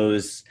one of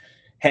those,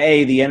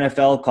 hey, the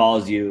NFL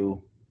calls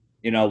you,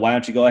 why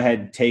don't you go ahead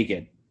and take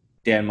it?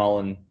 Dan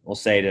Mullen will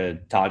say to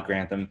Todd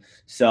Grantham.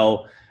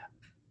 So,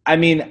 I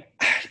mean,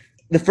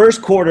 the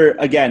first quarter,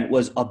 again,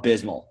 was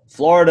abysmal.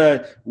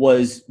 Florida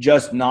was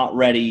just not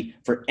ready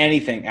for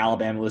anything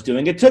Alabama was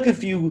doing. It took a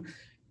few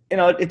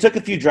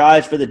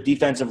drives for the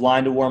defensive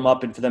line to warm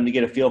up and for them to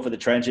get a feel for the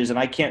trenches, and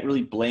I can't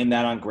really blame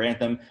that on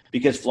Grantham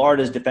because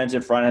Florida's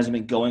defensive front hasn't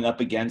been going up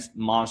against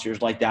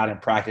monsters like that in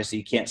practice, so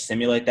you can't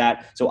simulate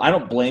that. So I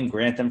don't blame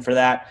Grantham for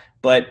that.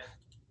 But,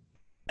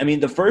 I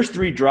mean, the first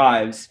 3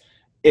 drives,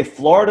 if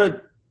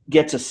Florida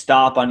gets a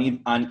stop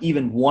on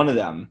even one of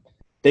them,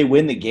 they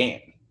win the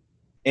game.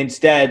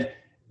 Instead,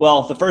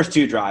 well, the first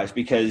 2 drives,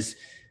 because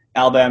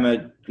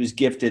Alabama was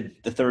gifted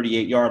the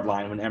 38-yard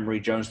line when Emory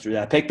Jones threw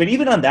that pick. But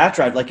even on that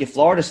drive, like if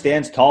Florida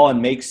stands tall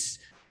and makes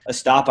a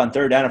stop on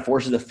 3rd down and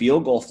forces a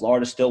field goal,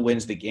 Florida still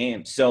wins the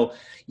game. So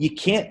you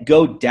can't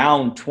go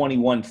down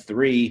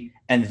 21-3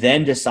 and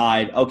then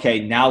decide,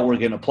 okay, now we're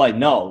going to play.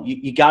 No,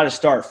 you got to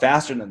start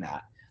faster than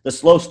that. The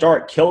slow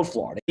start killed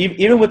Florida.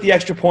 Even with the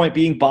extra point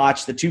being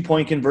botched, the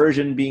 2-point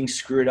conversion being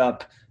screwed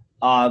up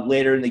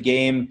later in the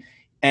game,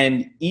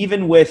 and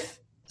even with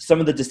some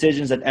of the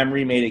decisions that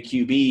Emory made at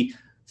QB,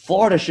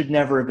 Florida should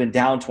never have been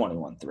down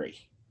 21-3.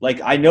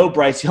 Like, I know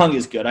Bryce Young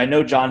is good. I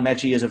know John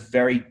Mechie is a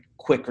very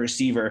quick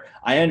receiver.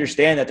 I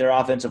understand that their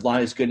offensive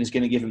line is good and is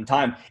going to give him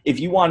time. If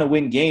you want to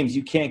win games,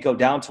 you can't go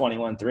down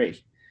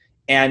 21-3.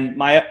 And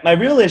my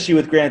real issue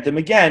with Grantham,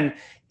 again,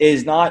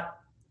 is not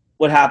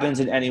what happens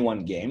in any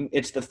one game.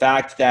 It's the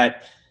fact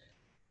that,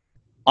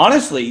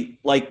 honestly,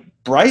 like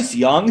Bryce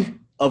Young,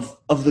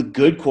 of the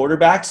good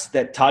quarterbacks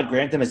that Todd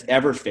Grantham has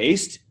ever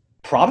faced,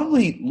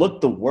 probably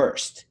looked the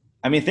worst.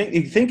 I mean,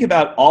 think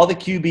about all the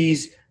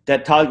QBs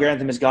that Todd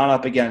Grantham has gone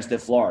up against at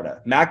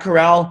Florida. Matt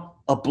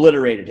Corral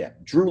obliterated him.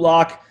 Drew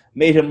Lock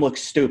made him look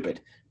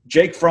stupid.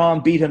 Jake Fromm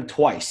beat him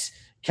twice.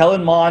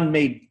 Kellen Mond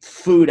made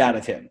food out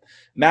of him.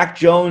 Mac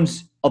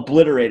Jones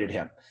obliterated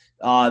him.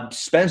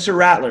 Spencer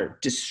Rattler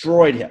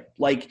destroyed him.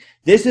 Like,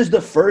 this is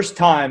the first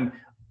time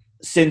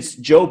since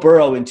Joe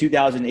Burrow in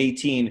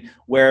 2018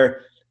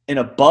 where an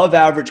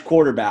above-average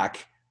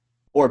quarterback,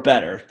 or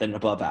better than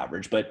above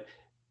average, but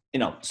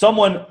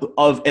someone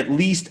of at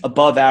least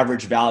above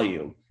average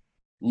value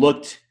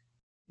looked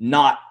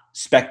not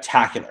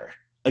spectacular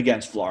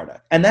against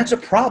Florida. And that's a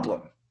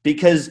problem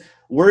because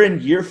we're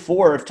in year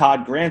 4 of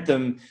Todd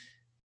Grantham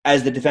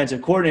as the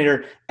defensive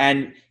coordinator,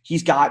 and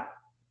he's got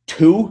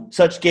 2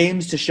 such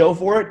games to show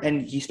for it,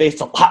 and he's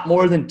faced a lot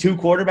more than 2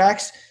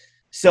 quarterbacks.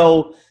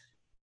 So,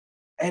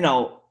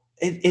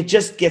 it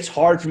just gets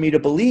hard for me to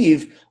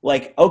believe,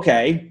 like,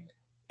 okay,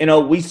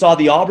 we saw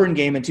the Auburn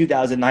game in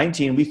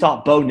 2019. We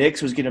thought Bo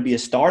Nix was going to be a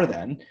star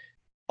then.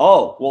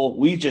 oh, well,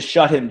 we just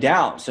shut him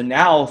down, so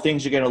now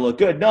things are going to look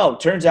good. No,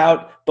 turns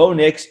out Bo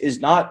Nix is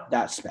not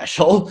that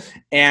special,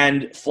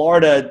 and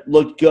Florida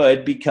looked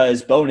good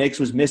because Bo Nix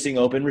was missing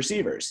open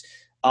receivers.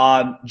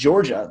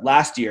 Georgia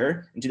last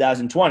year in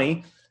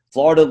 2020,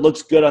 Florida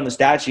looks good on the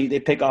stat sheet. They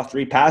pick off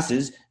 3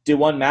 passes.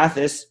 DeJuan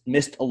Mathis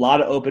missed a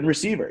lot of open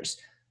receivers.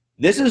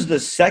 This is the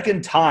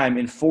second time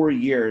in 4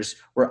 years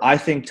where I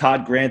think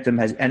Todd Grantham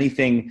has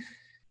anything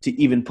to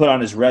even put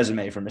on his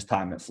resume from his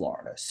time at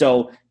Florida.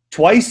 So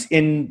twice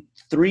in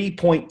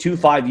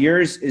 3.25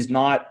 years is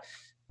not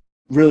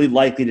really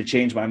likely to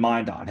change my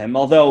mind on him.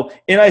 Although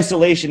in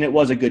isolation, it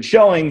was a good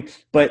showing,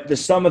 but the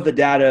sum of the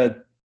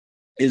data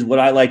is what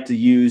I like to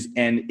use,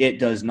 and it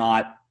does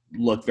not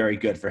look very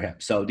good for him.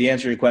 So to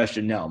answer your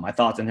question, no, my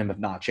thoughts on him have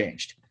not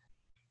changed.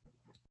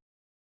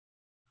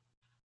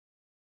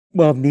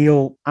 Well,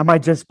 Neil, I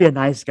might just be a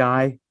nice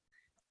guy.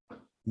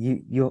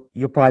 You'll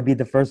probably be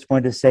the first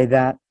one to say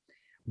that,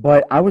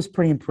 but I was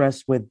pretty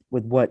impressed with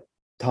what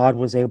Todd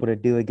was able to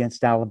do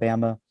against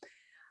Alabama.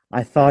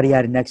 I thought he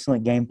had an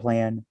excellent game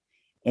plan,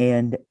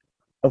 and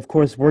of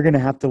course, we're going to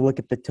have to look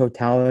at the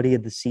totality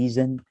of the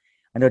season.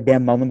 I know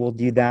Dan Mullen will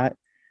do that,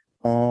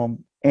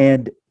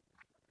 and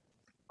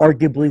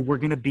arguably, we're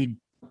going to be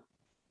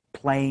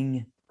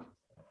playing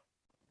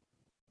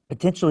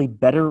potentially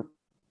better.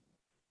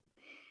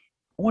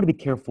 I want to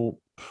be careful.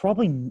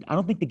 Probably, I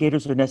don't think the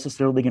Gators are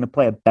necessarily going to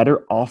play a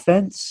better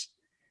offense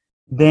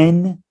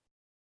than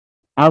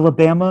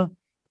Alabama,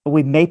 but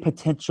we may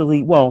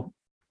potentially, well,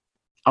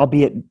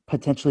 albeit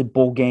potentially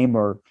bowl game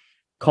or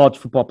college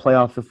football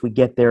playoff if we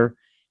get there.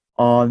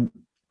 I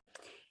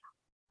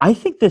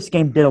think this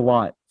game did a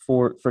lot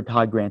for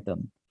Todd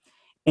Grantham.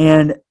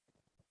 And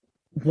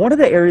one of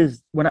the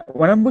areas, when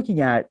I'm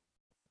looking at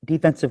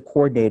defensive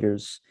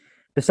coordinators,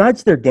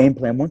 besides their game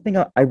plan, one thing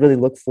I really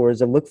look for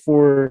is I look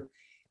for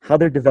how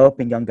they're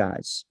developing young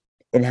guys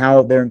and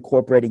how they're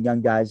incorporating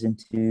young guys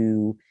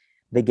into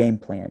the game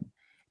plan.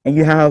 And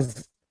you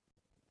have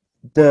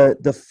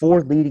the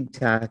 4 leading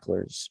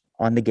tacklers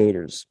on the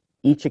Gators,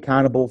 each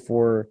accountable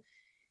for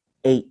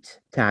 8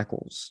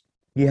 tackles.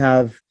 You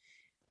have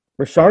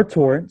Rashard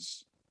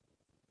Torrance,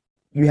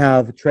 you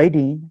have Trey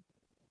Dean,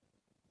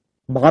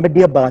 Mohamed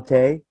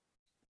Diabate,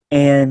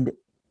 and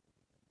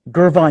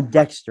Gervon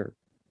Dexter,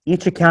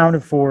 each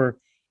accounted for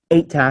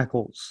 8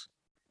 tackles.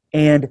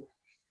 And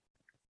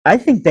I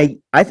think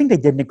they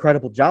did an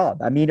incredible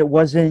job. I mean, it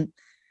wasn't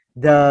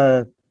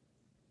the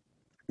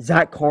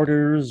Zach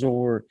Carters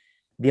or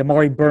the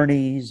Amari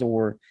Bernies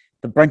or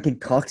the Brenton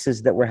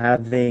Coxes that were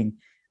having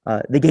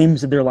the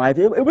games of their life.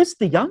 It was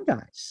the young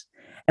guys.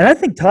 And I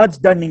think Todd's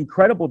done an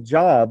incredible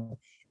job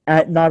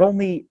at not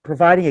only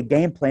providing a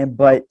game plan,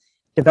 but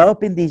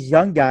developing these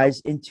young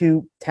guys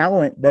into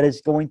talent that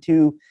is going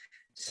to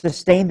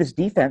sustain this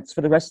defense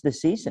for the rest of the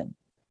season.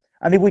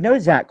 I mean, we know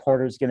Zach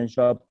Carter is going to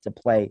show up to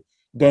play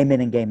game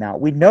in and game out.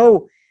 We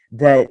know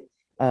that,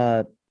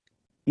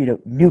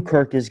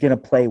 Newkirk is going to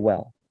play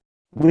well.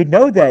 We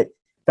know that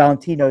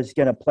Valentino is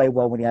going to play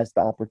well when he has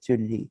the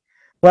opportunity.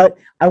 But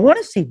I want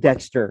to see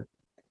Dexter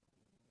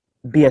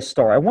be a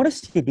star. I want to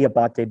see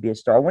Diabate be a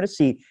star. I want to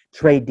see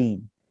Trey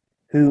Dean,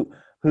 who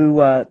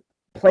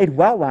played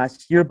well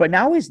last year, but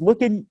now he's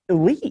looking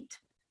elite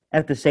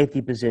at the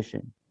safety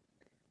position.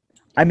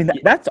 I mean,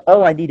 that's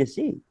all I need to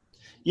see.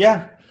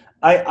 Yeah,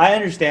 I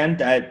understand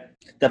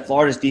that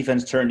Florida's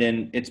defense turned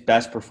in its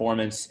best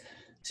performance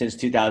since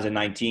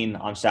 2019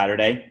 on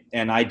Saturday,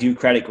 and I do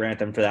credit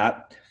Grantham for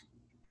that.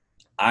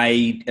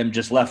 I am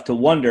just left to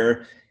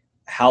wonder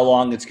how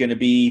long it's going to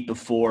be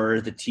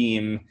before the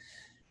team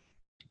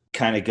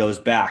kind of goes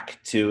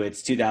back to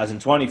its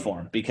 2020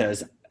 form,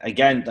 because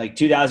again, like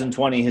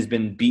 2020 has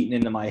been beaten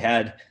into my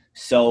head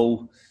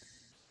so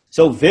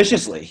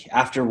viciously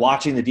after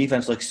watching the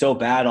defense look so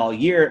bad all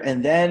year.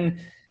 And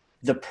then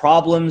the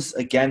problems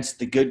against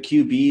the good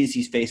QBs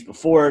he's faced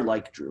before,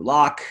 like Drew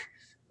Lock,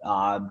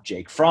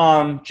 Jake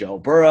Fromm, Joe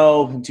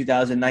Burrow in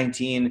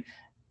 2019.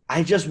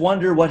 I just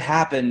wonder what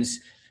happens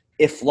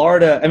if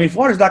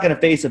Florida's not going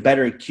to face a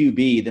better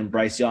QB than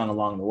Bryce Young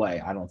along the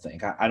way. I don't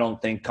think. I don't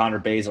think Connor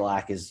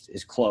Bazelak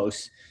is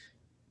close.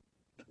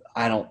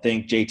 I don't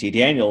think JT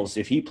Daniels,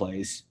 if he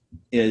plays,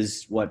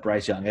 is what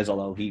Bryce Young is,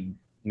 although he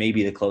may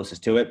be the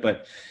closest to it.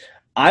 But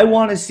I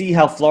want to see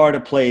how Florida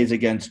plays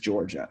against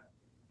Georgia,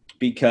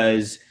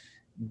 because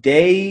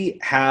they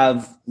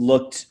have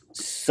looked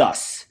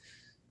sus,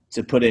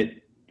 to put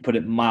it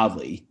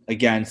mildly,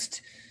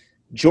 against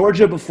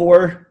Georgia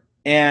before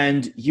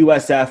and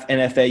USF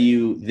and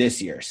FAU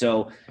this year.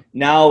 So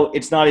now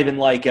it's not even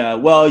like,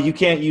 you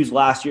can't use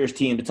last year's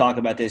team to talk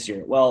about this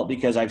year. Well,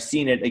 because I've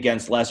seen it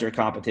against lesser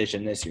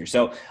competition this year.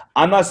 So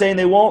I'm not saying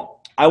they won't.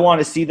 I want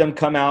to see them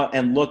come out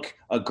and look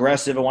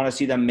aggressive. I want to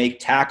see them make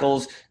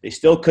tackles. They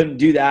still couldn't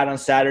do that on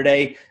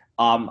Saturday.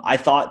 I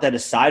thought that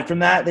aside from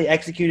that, they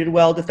executed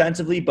well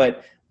defensively,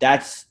 but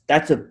that's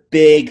a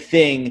big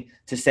thing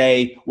to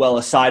say, well,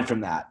 aside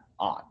from that,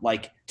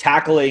 like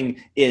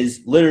tackling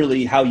is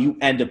literally how you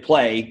end a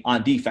play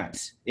on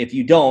defense. If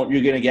you don't,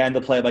 you're going to end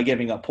the play by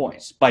giving up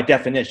points by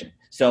definition.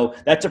 So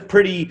that's a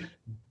pretty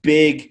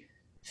big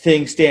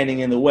thing standing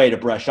in the way to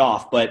brush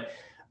off. But,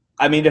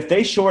 I mean, if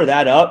they shore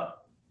that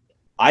up,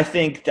 I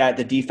think that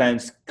the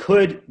defense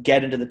could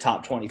get into the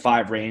top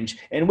 25 range,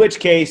 in which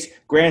case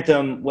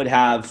Grantham would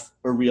have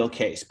a real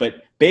case.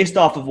 But based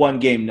off of one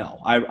game, no.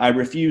 I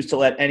refuse to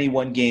let any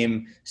one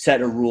game set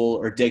a rule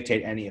or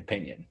dictate any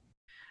opinion.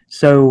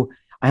 So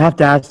I have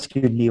to ask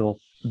you, Neil,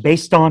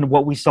 based on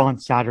what we saw on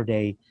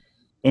Saturday,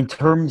 in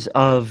terms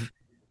of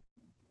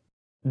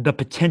the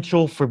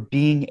potential for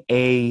being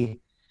a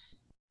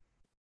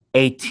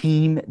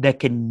team that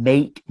can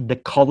make the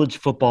college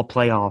football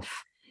playoff,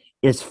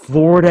 is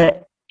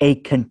Florida a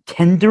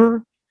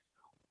contender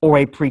or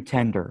a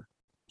pretender?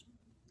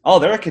 Oh,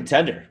 they're a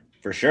contender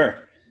for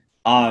sure.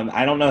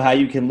 I don't know how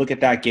you can look at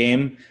that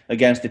game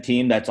against a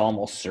team that's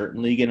almost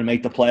certainly going to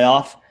make the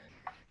playoff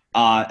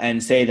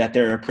and say that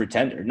they're a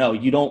pretender. No,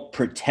 you don't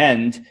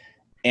pretend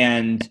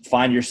and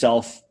find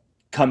yourself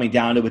coming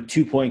down to a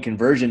 2-point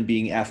conversion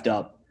being effed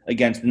up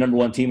against the number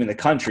one team in the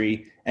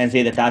country and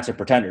say that that's a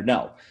pretender.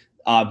 No.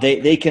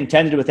 They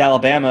contended with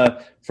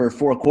Alabama for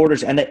 4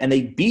 quarters, and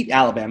they beat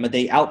Alabama.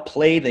 They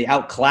outplayed, they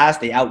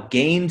outclassed, they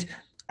outgained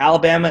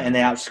Alabama, and they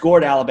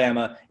outscored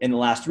Alabama in the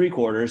last 3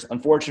 quarters.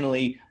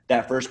 Unfortunately,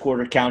 that first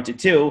quarter counted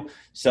too,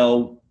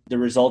 so the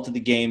result of the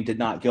game did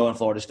not go in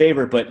Florida's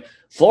favor. But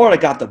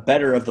Florida got the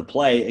better of the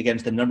play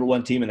against the number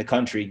one team in the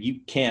country.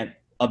 You can't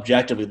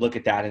objectively look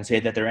at that and say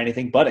that they're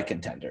anything but a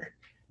contender.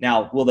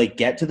 Now, will they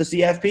get to the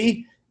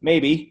CFP?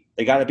 Maybe.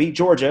 They got to beat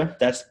Georgia.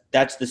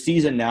 That's the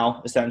season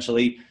now,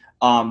 essentially.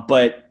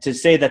 But to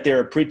say that they're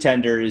a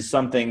pretender is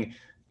something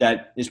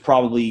that is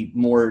probably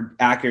more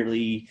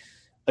accurately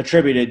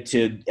attributed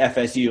to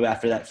FSU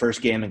after that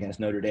first game against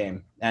Notre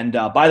Dame. And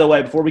by the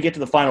way, before we get to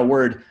the final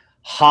word,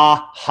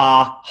 ha,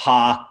 ha,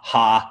 ha,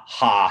 ha,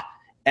 ha.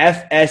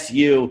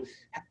 FSU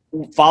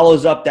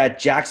follows up that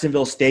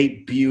Jacksonville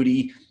State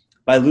beauty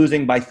by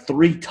losing by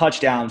 3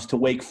 touchdowns to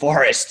Wake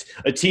Forest,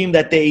 a team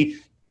that they,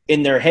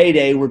 in their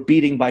heyday, were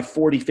beating by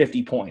 40,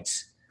 50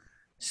 points.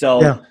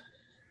 So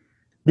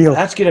Yeah.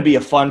 that's going to be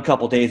a fun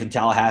couple days in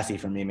Tallahassee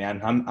for me,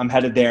 man. I'm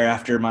headed there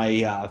after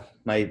my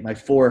my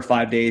 4 or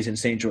 5 days in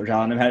St. George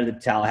Island. I'm headed to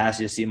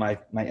Tallahassee to see my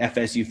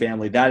FSU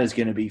family. That is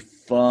going to be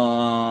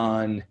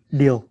fun.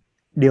 Neil,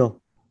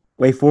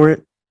 wait for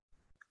it.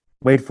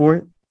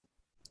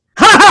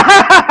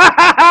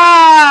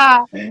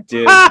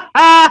 Dude,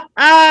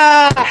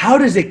 how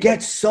does it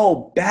get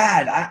so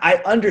bad?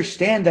 I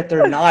understand that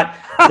they're not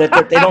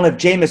that they don't have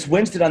Jameis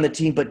Winston on the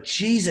team, but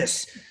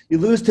Jesus, you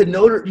lose to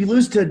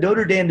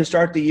Notre Dame to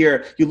start the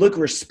year. You look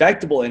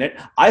respectable in it.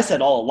 I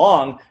said all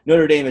along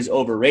Notre Dame is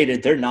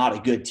overrated. They're not a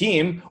good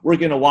team. We're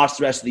going to watch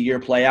the rest of the year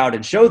play out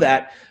and show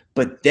that.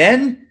 But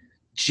then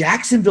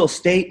Jacksonville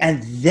State,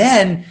 and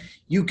then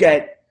you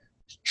get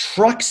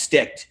truck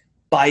sticked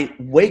by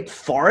Wake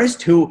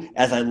Forest, who,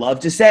 as I love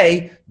to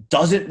say,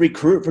 doesn't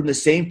recruit from the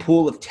same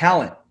pool of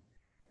talent.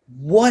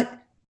 What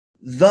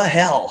the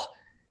hell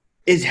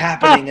is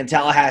happening in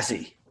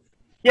Tallahassee?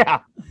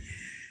 Yeah.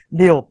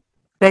 Neil,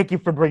 thank you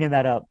for bringing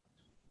that up.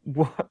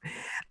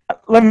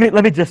 Let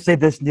me just say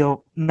this,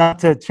 Neil, not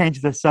to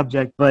change the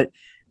subject, but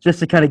just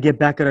to kind of get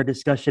back at our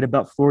discussion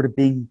about Florida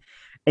being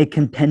a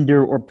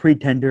contender or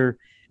pretender.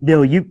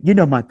 Neil, you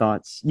know my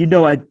thoughts. You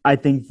know I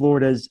think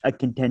Florida is a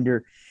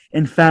contender.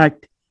 In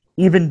fact,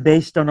 even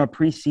based on our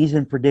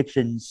preseason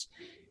predictions,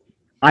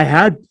 I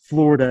had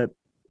Florida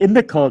in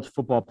the college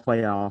football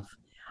playoff.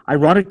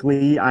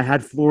 Ironically, I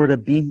had Florida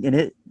being in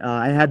it.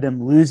 I had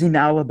them losing to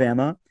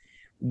Alabama,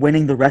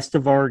 winning the rest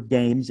of our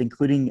games,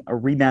 including a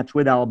rematch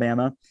with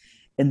Alabama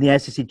in the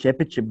SEC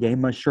championship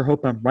game. I sure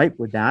hope I'm right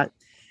with that.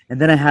 And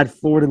then I had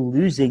Florida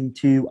losing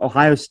to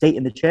Ohio State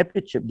in the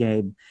championship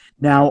game.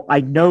 Now,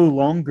 I no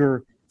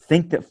longer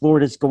think that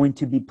Florida is going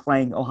to be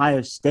playing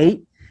Ohio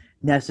State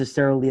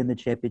necessarily in the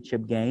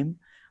championship game.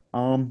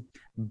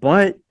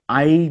 But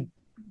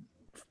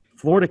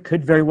Florida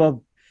could very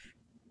well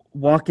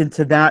walk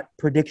into that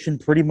prediction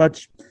pretty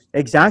much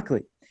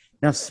exactly.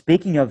 Now,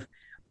 speaking of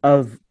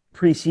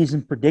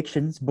preseason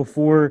predictions,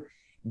 before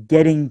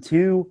getting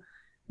to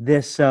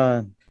this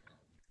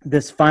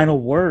final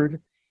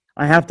word,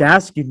 I have to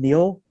ask you,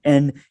 Neil,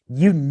 and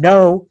you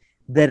know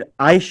that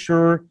I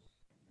sure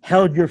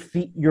held your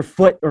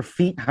foot or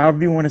feet,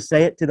 however you want to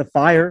say it, to the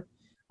fire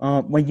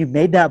when you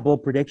made that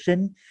bold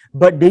prediction.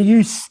 But do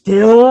you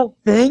still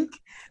think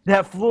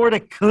that Florida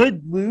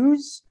could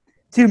lose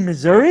to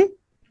Missouri?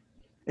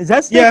 Is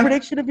that still a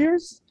prediction of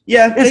yours?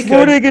 Yeah, Is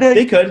Florida gonna?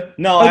 They could.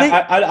 No,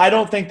 I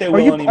don't think they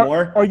will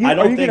anymore. Are you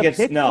think gonna it's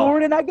pick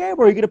Florida in that game,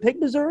 or are you going to pick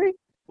Missouri?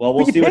 Well,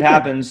 we'll see what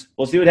happens.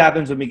 We'll see what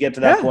happens when we get to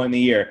that point in the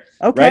year.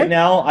 Okay. Right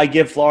now, I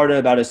give Florida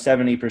about a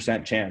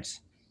 70%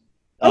 chance.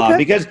 Okay.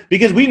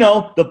 Because we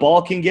know the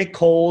ball can get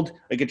cold.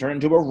 It can turn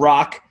into a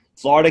rock.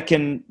 Florida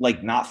can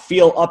not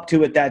feel up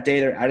to it that day.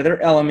 They're out of their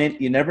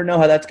element. You never know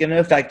how that's going to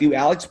affect you.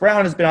 Alex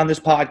Brown has been on this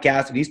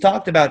podcast, and he's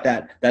talked about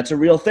that. That's a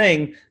real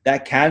thing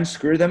that can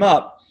screw them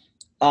up.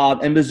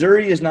 And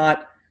Missouri is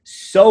not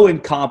so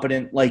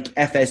incompetent like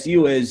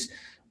FSU is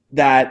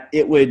that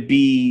it would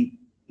be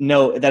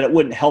that it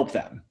wouldn't help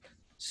them.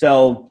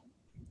 So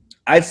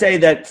I'd say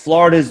that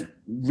Florida's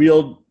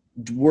real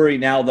worry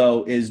now,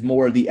 though, is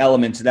more the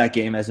elements of that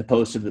game as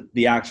opposed to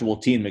the actual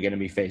team they're going to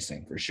be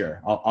facing, for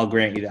sure. I'll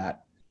grant you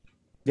that.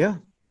 Yeah.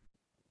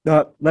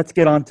 Let's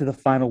get on to the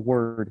final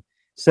word.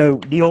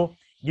 So, Neil,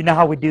 you know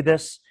how we do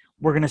this.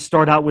 We're going to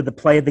start out with the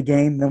play of the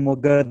game, then we'll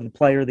go to the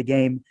player of the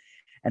game,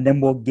 and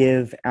then we'll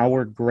give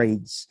our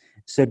grades.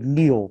 So,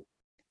 Neil,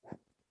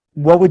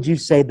 what would you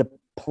say the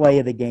play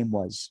of the game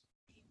was?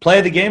 Play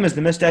of the game is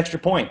the missed extra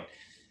point.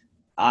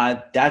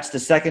 That's the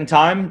second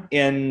time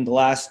in the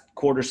last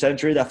quarter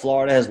century that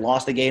Florida has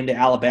lost a game to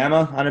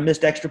Alabama on a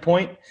missed extra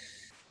point.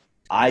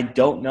 I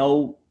don't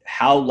know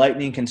how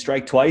lightning can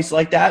strike twice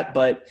like that,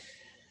 but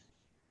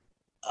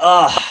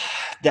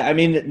I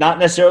mean, not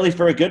necessarily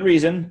for a good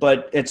reason,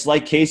 but it's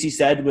like Casey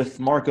said with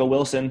Marco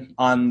Wilson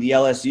on the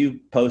LSU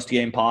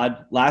post-game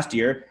pod last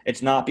year.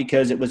 It's not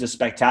because it was a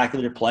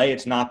spectacular play.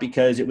 It's not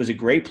because it was a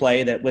great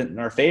play that went in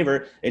our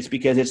favor. It's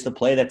because it's the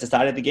play that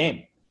decided the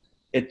game.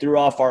 It threw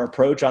off our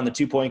approach on the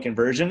two-point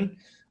conversion.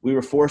 We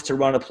were forced to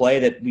run a play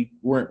that we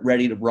weren't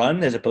ready to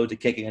run as opposed to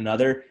kicking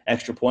another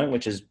extra point,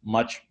 which is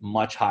much,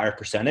 much higher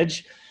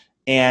percentage.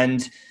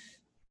 And,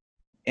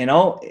 you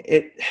know,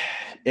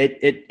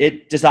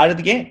 it decided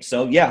the game.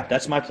 So, yeah,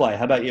 that's my play.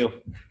 How about you?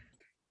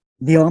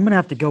 Neil, I'm going to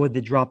have to go with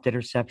the dropped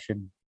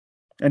interception.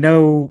 I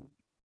know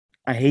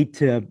I hate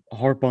to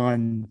harp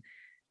on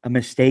a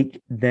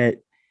mistake that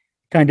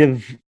kind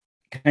of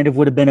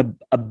would have been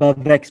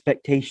above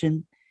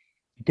expectation.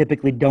 You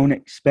typically don't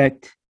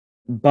expect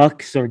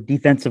bucks or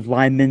defensive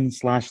linemen /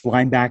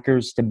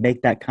 linebackers to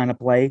make that kind of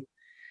play.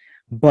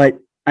 But,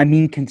 I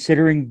mean,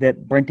 considering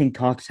that Brenton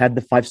Cox had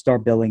the 5-star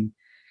billing,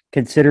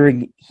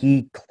 considering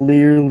he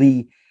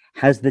clearly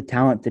has the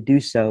talent to do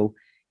so,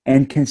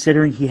 and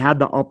considering he had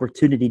the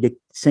opportunity to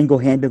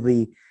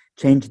single-handedly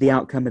change the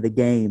outcome of the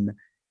game,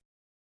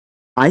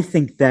 I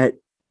think that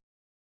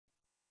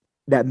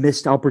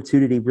missed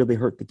opportunity really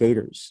hurt the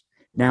Gators.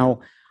 Now,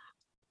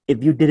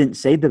 if you didn't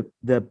say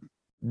the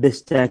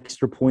missed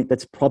extra point,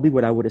 that's probably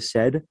what I would have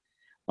said.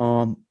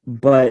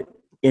 But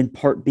in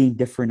part being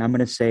different, I'm going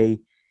to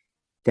say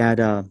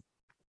that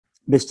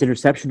missed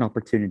interception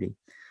opportunity.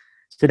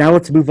 So now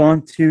let's move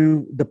on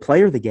to the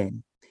player of the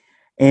game.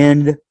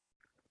 And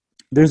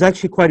there's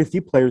actually quite a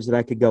few players that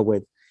I could go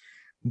with.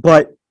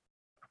 But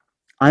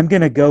I'm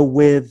going to go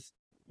with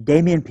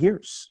Dameon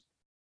Pierce.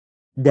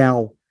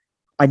 Now,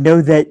 I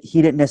know that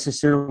he didn't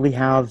necessarily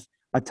have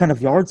a ton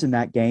of yards in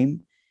that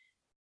game.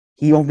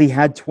 He only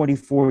had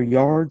 24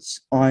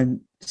 yards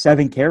on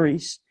 7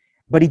 carries,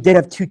 but he did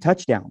have 2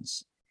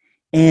 touchdowns.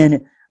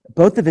 And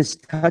both of his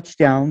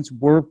touchdowns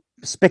were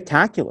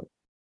spectacular.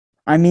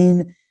 I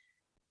mean,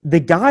 the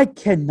guy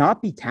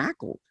cannot be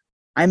tackled.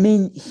 I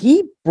mean,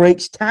 he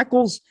breaks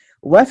tackles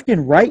left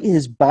and right.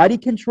 His body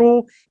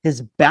control,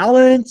 his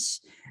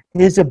balance,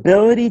 his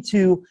ability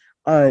to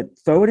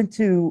throw it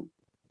into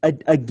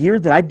a gear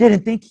that I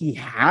didn't think he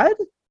had.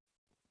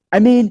 I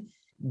mean,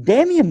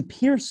 Dameon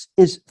Pierce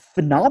is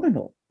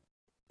phenomenal.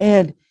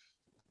 And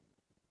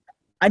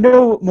I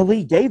know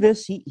Malik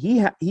Davis,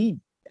 he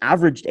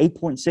averaged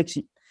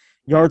 8.6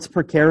 yards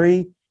per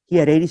carry. He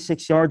had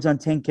 86 yards on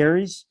 10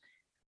 carries.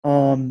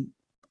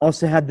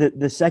 Also had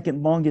the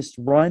second longest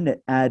run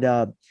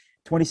at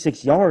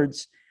 26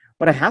 yards.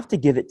 But I have to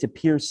give it to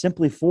Pierce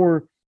simply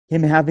for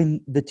him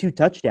having the 2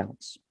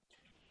 touchdowns.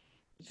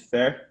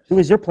 Fair. Who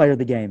is your player of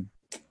the game?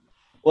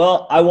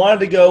 Well, I wanted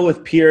to go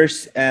with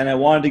Pierce, and I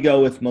wanted to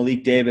go with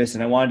Malik Davis,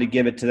 and I wanted to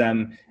give it to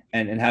them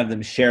and have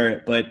them share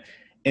it. But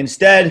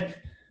instead,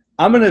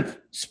 I'm going to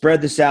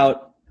spread this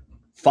out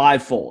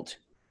 5-fold.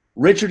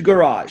 Richard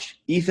Garage,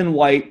 Ethan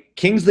White,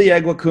 Kingsley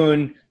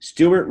Eguakun,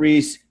 Stuart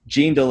Reese,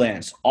 Gene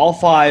DeLance. All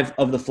 5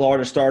 of the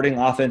Florida starting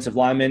offensive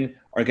linemen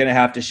are going to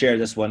have to share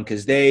this one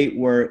because they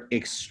were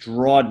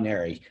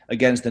extraordinary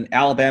against an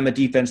Alabama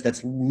defense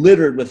that's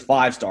littered with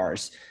 5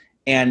 stars.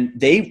 And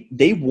they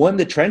won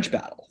the trench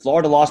battle.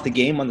 Florida lost the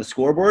game on the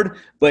scoreboard,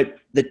 but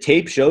the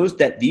tape shows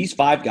that these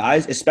 5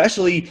 guys,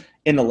 especially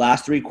in the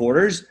last 3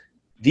 quarters,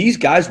 these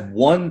guys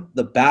won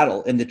the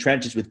battle in the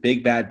trenches with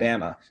Big Bad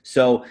Bama.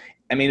 So,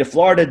 I mean, if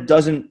Florida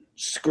doesn't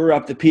screw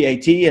up the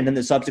PAT and then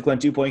the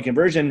subsequent 2-point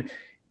conversion,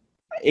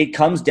 it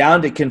comes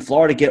down to, can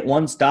Florida get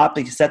one stop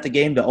to set the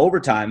game to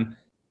overtime?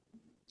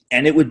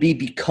 And it would be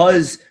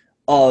because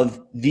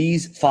of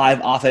these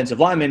 5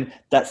 offensive linemen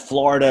that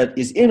Florida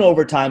is in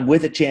overtime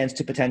with a chance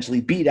to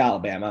potentially beat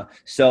Alabama.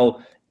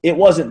 So it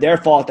wasn't their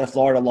fault that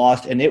Florida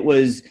lost, and it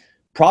was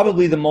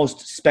probably the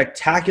most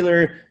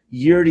spectacular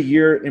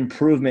year-to-year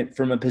improvement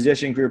from a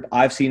position group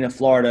I've seen in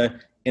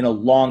Florida in a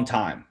long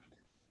time.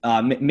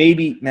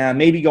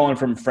 Maybe going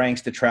from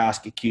Franks to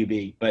Trask at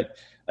QB, but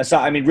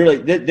aside, I mean, really,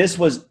 this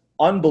was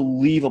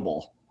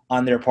unbelievable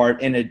on their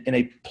part in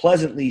a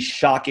pleasantly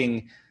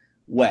shocking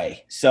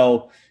way.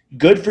 So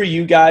good for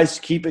you guys.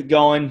 Keep it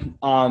going.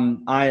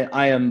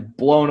 I am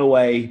blown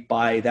away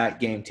by that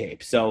game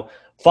tape. So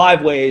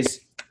 5 ways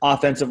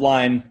offensive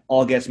line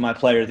all gets my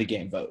player of the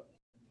game vote.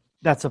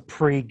 That's a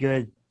pretty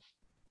good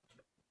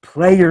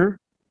player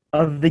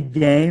of the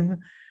game,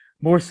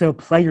 more so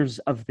players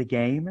of the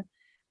game.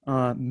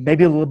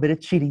 Maybe a little bit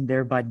of cheating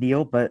there by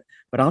Neil, but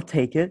I'll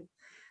take it.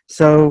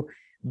 So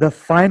the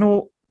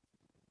final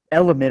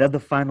element of the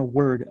final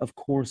word, of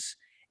course,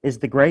 is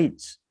the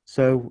grades.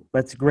 So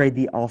let's grade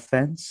the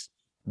offense,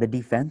 the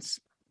defense,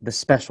 the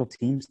special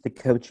teams, the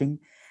coaching,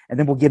 and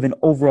then we'll give an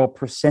overall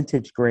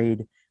percentage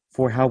grade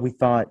for how we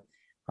thought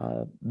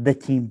the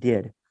team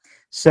did.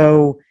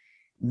 So,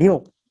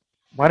 Neil,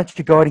 why don't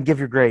you go ahead and give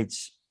your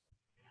grades?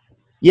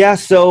 Yeah,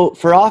 so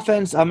for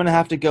offense, I'm going to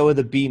have to go with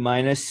a B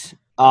minus.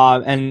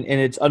 And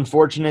it's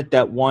unfortunate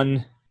that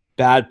one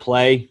bad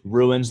play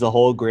ruins the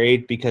whole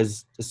grade,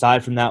 because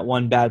aside from that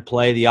one bad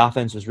play, the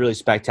offense was really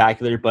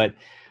spectacular. But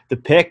the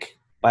pick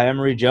by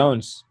Emory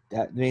Jones,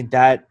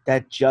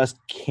 that just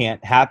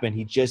can't happen.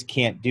 He just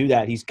can't do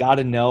that. He's got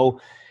to know,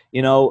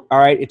 all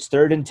right, it's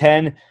 3rd and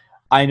 10.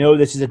 I know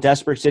this is a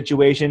desperate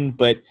situation,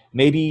 but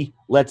maybe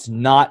let's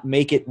not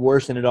make it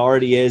worse than it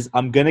already is.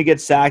 I'm going to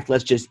get sacked.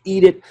 Let's just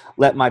eat it.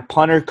 Let my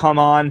punter come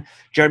on.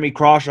 Jeremy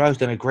Crawshaw has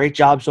done a great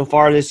job so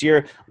far this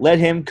year. Let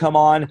him come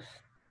on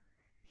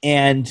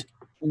and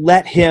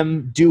let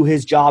him do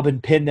his job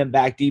and pin them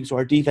back deep so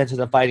our defense has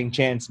a fighting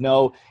chance.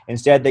 No,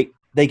 instead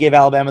they gave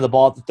Alabama the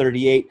ball at the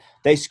 38.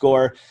 They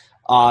score.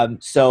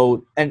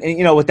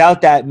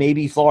 Without that,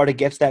 maybe Florida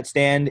gets that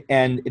stand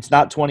and it's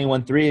not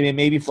 21-3. I mean,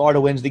 maybe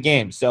Florida wins the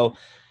game. So,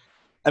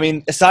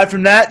 aside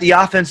from that, the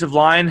offensive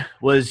line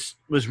was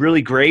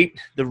really great.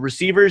 The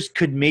receivers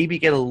could maybe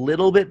get a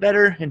little bit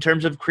better in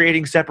terms of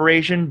creating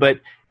separation,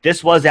 but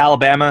this was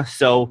Alabama,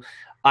 so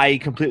I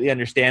completely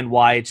understand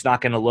why it's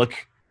not going to look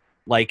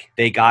like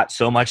they got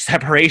so much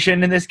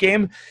separation in this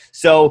game.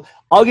 So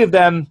I'll give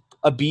them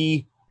a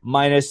B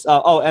minus.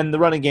 And the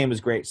running game is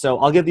great. So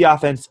I'll give the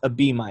offense a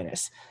B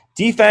minus.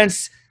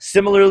 Defense,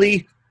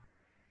 similarly,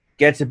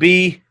 gets a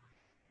B.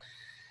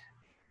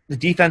 The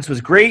defense was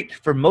great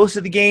for most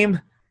of the game.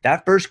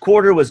 That first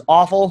quarter was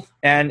awful,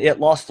 and it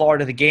lost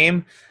Florida the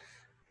game.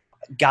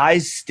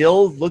 Guys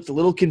still looked a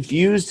little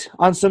confused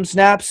on some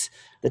snaps.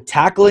 The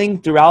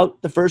tackling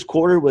throughout the first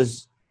quarter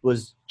was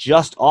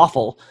just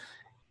awful.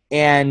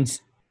 And,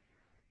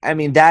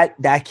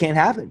 that can't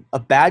happen. A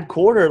bad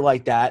quarter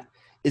like that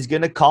is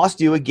going to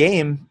cost you a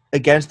game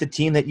against a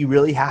team that you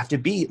really have to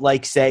beat,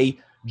 like, say,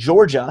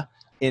 Georgia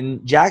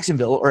in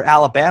Jacksonville, or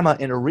Alabama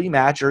in a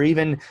rematch, or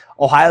even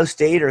Ohio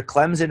State or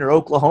Clemson or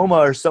Oklahoma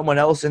or someone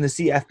else in the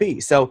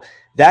CFP. So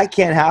that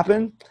can't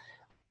happen.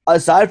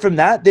 Aside from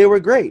that, they were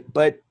great.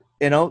 But,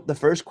 the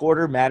first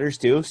quarter matters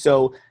too.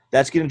 So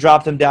that's going to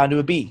drop them down to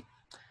a B.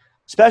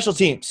 Special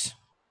teams,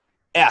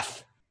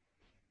 F.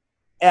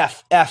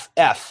 F, F,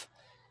 F.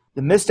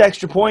 The missed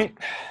extra point.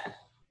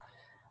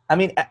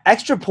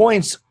 Extra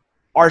points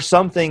are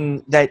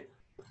something that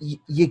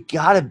you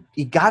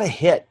gotta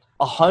hit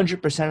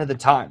 100% of the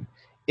time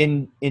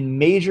in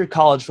major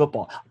college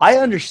football. I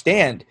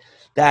understand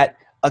that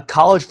a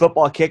college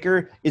football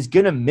kicker is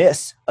gonna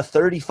miss a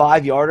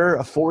 35-yarder,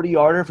 a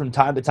 40-yarder from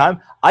time to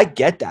time. I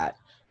get that.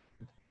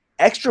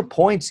 Extra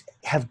points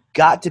have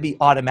got to be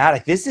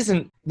automatic. This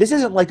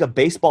isn't like a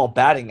baseball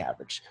batting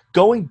average.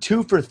 Going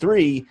 2 for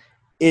 3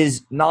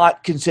 is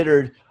not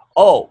considered,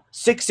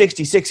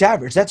 666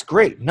 average. That's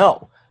great.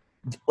 No.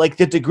 Like,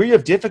 the degree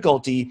of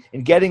difficulty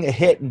in getting a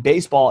hit in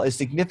baseball is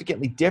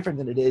significantly different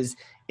than it is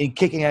in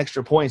kicking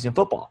extra points in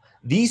football.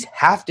 These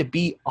have to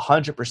be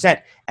 100%.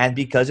 And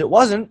because it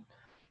wasn't,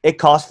 it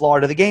cost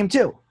Florida the game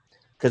too.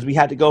 Because we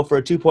had to go for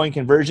a 2-point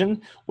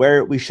conversion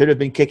where we should have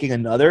been kicking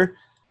another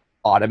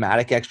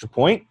automatic extra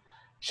point.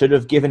 Should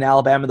have given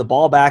Alabama the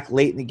ball back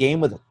late in the game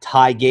with a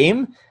tie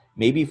game.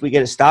 Maybe if we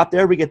get a stop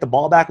there, we get the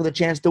ball back with a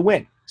chance to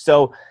win.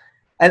 So,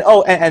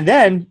 and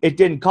then it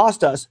didn't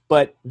cost us,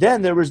 but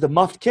then there was the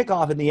muffed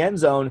kickoff in the end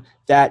zone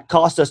that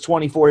cost us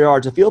 24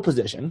 yards of field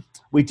position.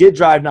 We did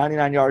drive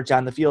 99 yards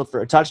down the field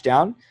for a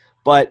touchdown,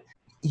 but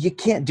you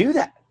can't do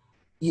that.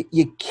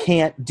 You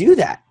can't do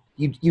that.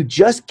 You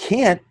just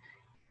can't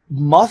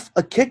muff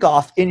a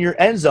kickoff in your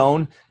end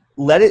zone,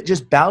 let it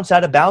just bounce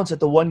out of bounds at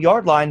the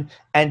 1-yard line,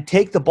 and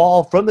take the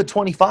ball from the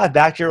 25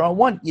 back to your own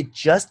 1. You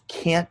just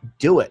can't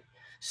do it.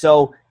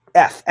 So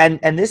F. And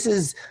this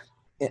is,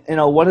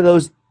 one of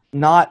those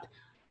not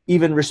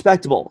even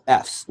respectable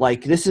Fs.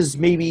 Like, this is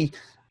maybe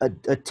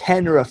a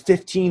 10 or a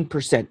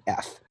 15%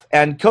 F.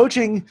 And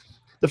coaching,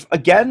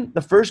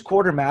 the first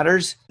quarter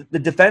matters. The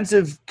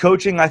defensive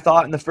coaching, I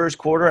thought, in the first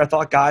quarter, I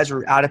thought guys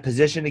were out of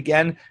position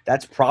again.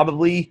 That's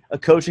probably a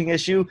coaching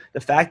issue.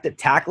 The fact that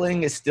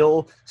tackling is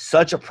still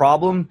such a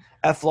problem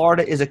at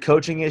Florida is a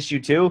coaching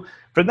issue too.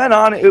 From then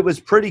on, it was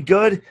pretty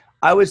good.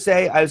 I would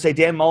say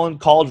Dan Mullen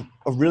called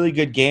a really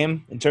good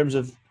game in terms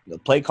of the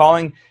play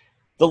calling.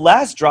 The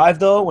last drive,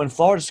 though, when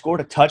Florida scored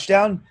a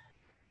touchdown,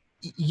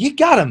 you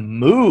got to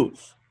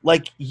move.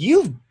 Like,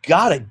 you've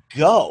got to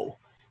go.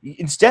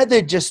 Instead,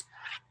 they just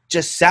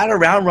sat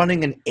around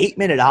running an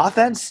 8-minute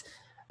offense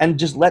and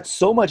just let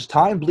so much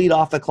time bleed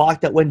off the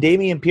clock that when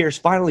Dameon Pierce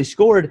finally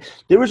scored,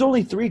 there was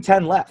only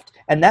 3:10 left.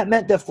 And that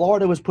meant that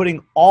Florida was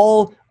putting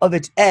all of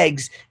its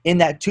eggs in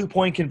that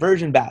 2-point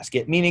conversion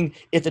basket, meaning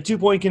if the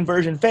 2-point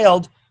conversion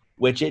failed,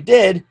 which it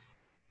did,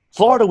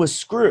 Florida was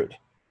screwed,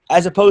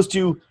 as opposed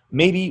to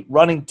maybe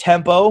running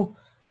tempo,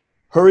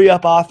 hurry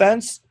up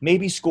offense,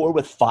 maybe score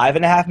with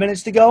 5.5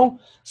 minutes to go,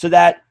 so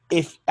that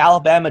if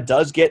Alabama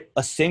does get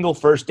a single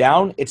first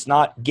down, it's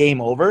not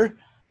game over.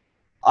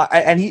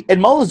 And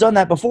Mullen's done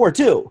that before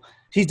too.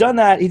 He's done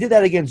that. He did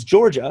that against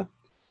Georgia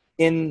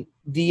in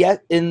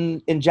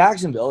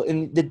Jacksonville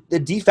in the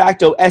de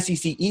facto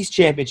SEC East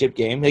championship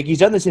game. Like, he's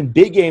done this in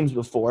big games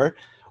before,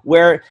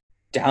 where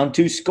down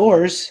 2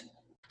 scores,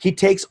 he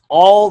takes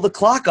all the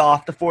clock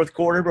off the fourth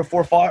quarter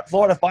before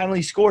Florida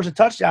finally scores a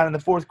touchdown in the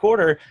fourth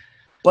quarter.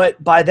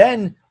 But by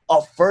then,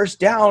 a first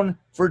down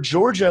for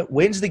Georgia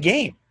wins the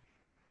game.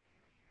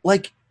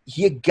 Like,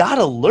 you got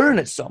to learn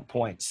at some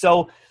point.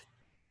 So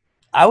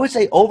I would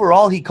say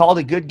overall he called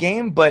a good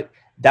game, but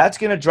that's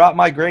going to drop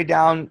my grade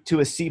down to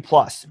a C+,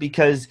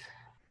 because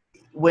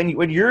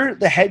when you're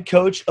the head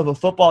coach of a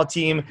football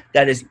team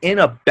that is in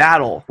a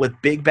battle with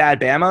Big Bad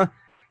Bama,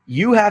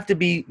 you have to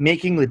be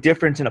making the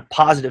difference in a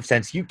positive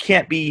sense. You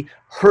can't be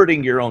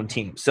hurting your own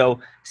team. So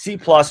C+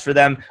 for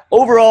them.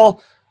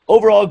 Overall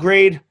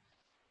grade,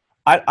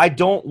 I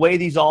don't weigh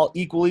these all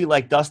equally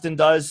like Dustin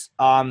does.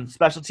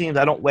 Special teams,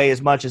 I don't weigh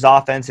as much as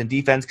offense and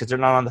defense because they're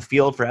not on the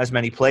field for as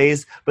many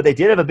plays, but they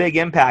did have a big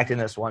impact in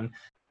this one.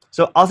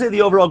 So I'll say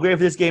the overall grade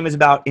for this game is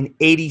about an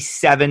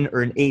 87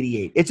 or an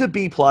 88. It's a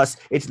B+.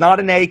 It's not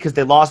an A because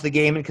they lost the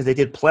game and because they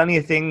did plenty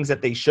of things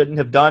that they shouldn't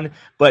have done.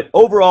 But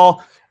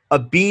overall, a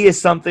B is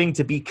something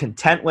to be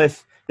content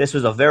with. This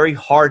was a very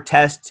hard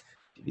test,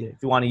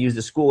 if you want to use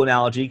the school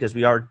analogy, because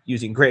we are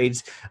using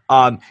grades.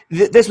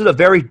 This was a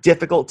very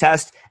difficult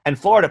test, and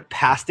Florida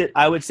passed it,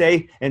 I would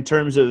say, in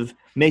terms of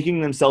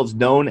making themselves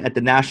known at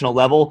the national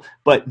level.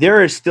 But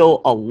there is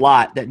still a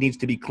lot that needs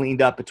to be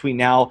cleaned up between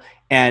now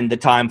and the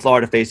time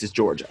Florida faces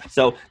Georgia.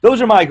 So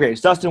those are my grades.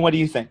 Dustin, what do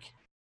you think?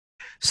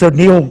 So,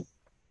 Neil,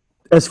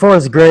 as far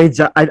as grades,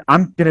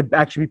 I'm going to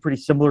actually be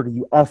pretty similar to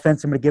you.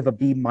 Offense, I'm going to give a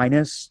B-.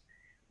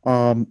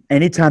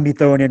 Anytime you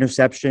throw an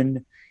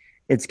interception,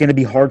 it's going to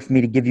be hard for me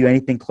to give you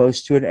anything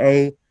close to an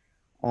A.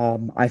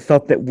 I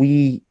felt that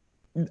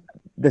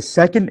the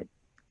second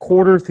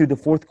quarter through the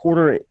fourth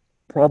quarter,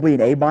 probably an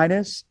A-.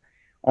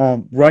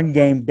 Run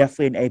game,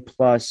 definitely an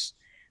A+,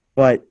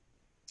 but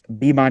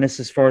B-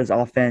 as far as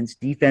offense.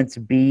 Defense,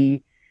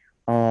 B.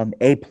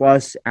 A+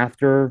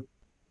 after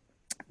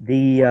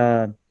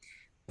the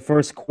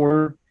first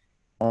quarter,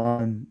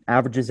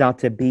 averages out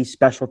to B.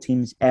 Special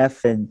teams,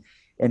 F. And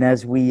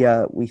as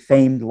we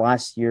famed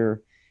last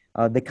year,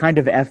 the kind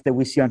of F that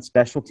we see on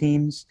special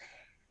teams,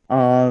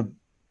 it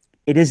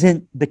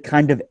isn't the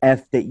kind of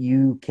F that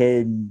you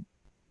can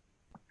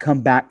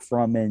come back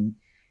from and,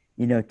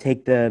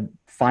 take the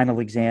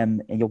final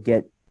exam and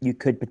you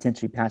could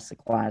potentially pass the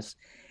class.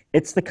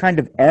 It's the kind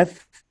of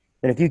F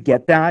that if you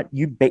get that,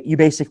 you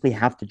basically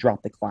have to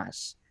drop the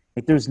class.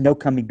 Like, there's no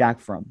coming back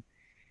from.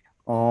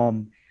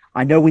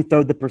 I know we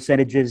throw the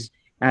percentages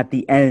at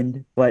the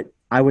end, but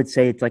I would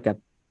say it's like a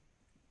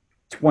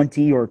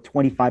 20 or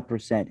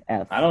 25%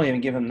 F. I don't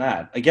even give him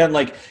that. Again,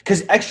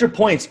 because extra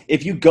points,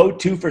 if you go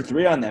 2 for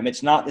 3 on them,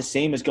 it's not the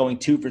same as going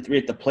 2 for 3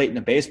 at the plate in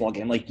a baseball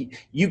game. Like,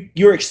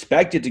 you're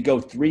expected to go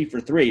 3 for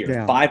 3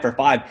 or 5 for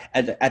 5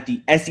 at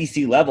the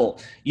SEC level.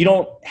 You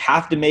don't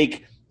have to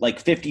make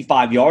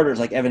 55-yarders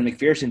like Evan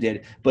McPherson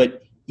did,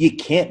 but you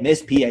can't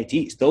miss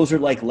PATs. Those are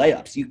like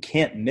layups. You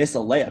can't miss a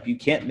layup. You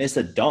can't miss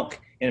a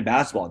dunk in a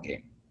basketball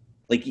game.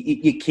 Like,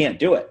 you can't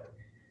do it.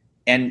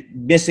 And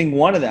missing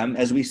one of them,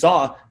 as we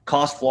saw,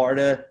 cost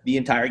Florida the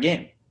entire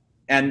game,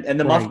 and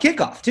the muff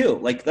kickoff too.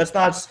 Like, let's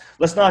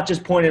not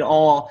just point it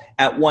all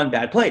at one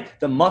bad play.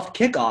 The muff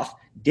kickoff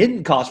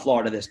didn't cost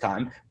Florida this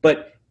time,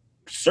 but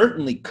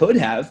certainly could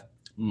have,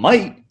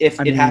 might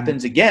if it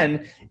happens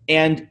again.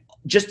 And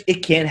just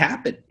it can't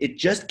happen. It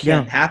just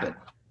can't happen.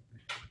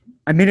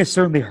 It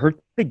certainly hurt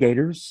the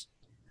Gators.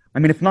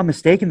 If I'm not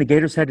mistaken, the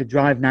Gators had to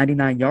drive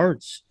 99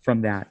 yards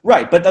from that.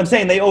 Right, but I'm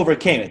saying they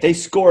overcame it. They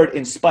scored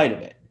in spite of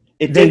it.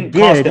 It didn't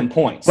cost them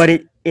points.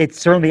 But it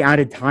certainly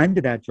added time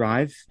to that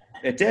drive.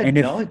 It did. And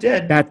it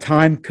did. That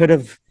time could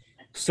have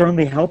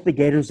certainly helped the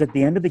Gators at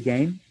the end of the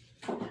game.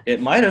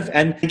 It might have.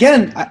 And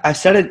again, I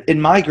said it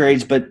in my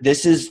grades, but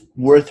this is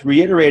worth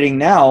reiterating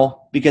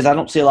now because I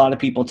don't see a lot of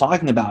people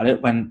talking about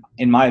it when,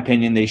 in my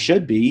opinion, they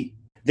should be.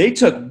 They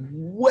took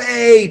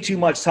way too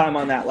much time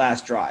on that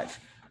last drive.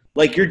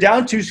 Like, you're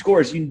down 2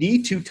 scores. You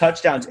need 2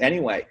 touchdowns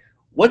anyway.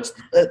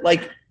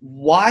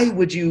 Why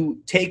would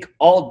you take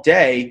all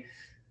day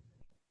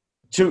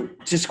to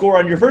score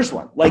on your first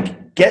one?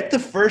 Get the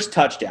first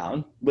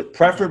touchdown,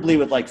 preferably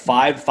with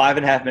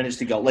 5.5 minutes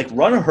to go.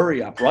 Run a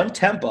hurry up, run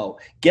tempo,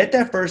 get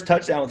that first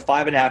touchdown with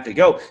 5.5 to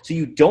go, so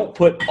you don't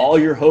put all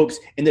your hopes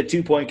in the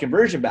 2-point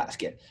conversion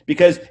basket.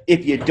 Because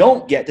if you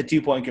don't get the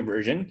 2-point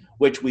conversion,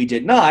 which we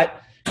did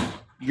not,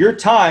 your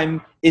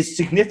time is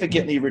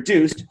significantly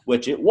reduced,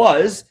 which it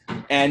was.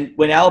 And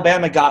when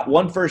Alabama got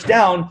 1 first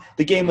down,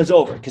 the game was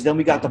over, because then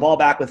we got the ball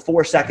back with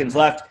 4 seconds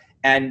left,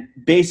 and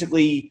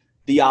basically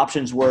the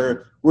options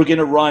were, we're going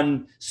to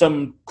run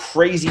some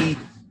crazy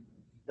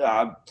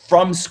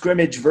from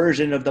scrimmage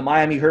version of the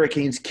Miami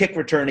Hurricanes kick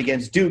return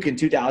against Duke in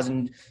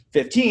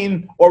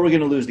 2015, or we're going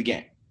to lose the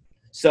game.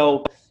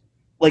 So,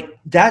 like,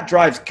 that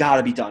drive's got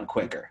to be done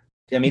quicker.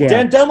 I mean,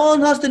 Yeah. Dan Mullen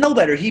has to know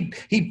better. He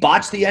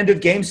botched the end of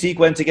game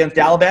sequence against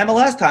Alabama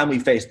last time we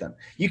faced them.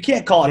 You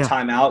can't call a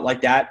timeout like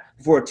that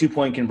for a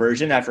 2-point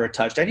conversion after a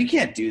touchdown. You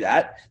can't do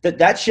that.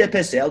 That ship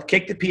has sailed.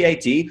 Kick the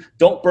PAT.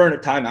 Don't burn a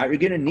timeout. You're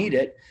going to need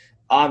it.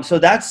 So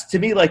that's, to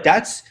me, like,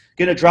 that's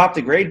going to drop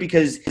the grade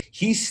because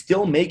he's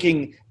still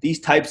making these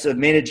types of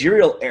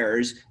managerial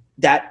errors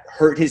that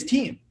hurt his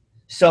team.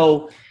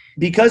 So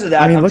because of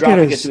that, I'm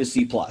dropping it to a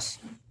C+.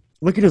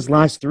 Look at his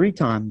last 3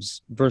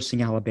 times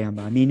versus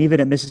Alabama. I mean, even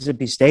at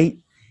Mississippi State,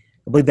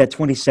 I believe that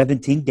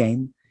 2017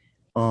 game,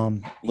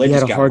 he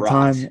had a hard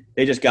time.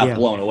 They just got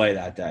blown away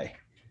that day.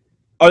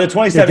 Oh, the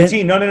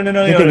 2017. No.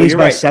 You're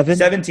right.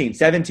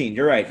 17.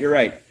 You're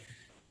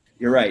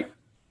right.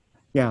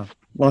 Yeah,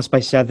 lost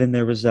by 7.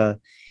 There was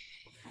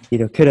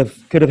could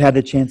have had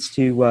the chance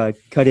to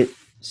cut it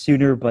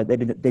sooner, but they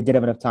did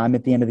have enough time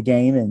at the end of the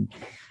game, and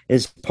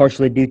is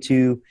partially due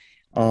to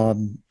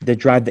the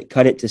drive that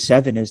cut it to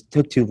 7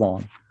 took too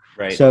long.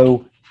 Right.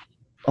 So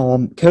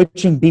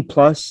coaching B+,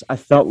 I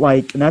felt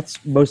like, and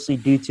that's mostly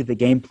due to the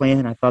game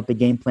plan. I thought the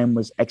game plan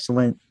was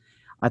excellent.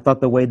 I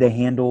thought the way they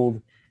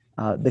handled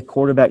the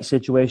quarterback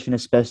situation,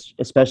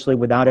 especially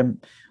without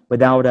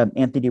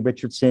Anthony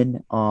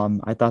Richardson,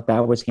 I thought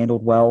that was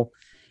handled well.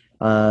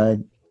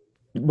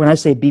 When I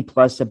say B+,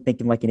 I'm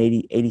thinking like an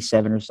 80,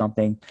 87 or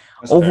something.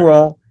 That's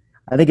overall,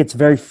 fair. I think it's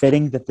very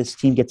fitting that this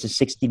team gets a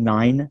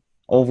 69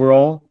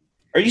 overall.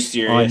 Are you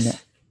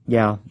serious?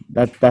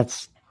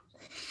 That's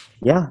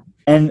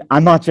and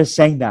I'm not just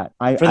saying that.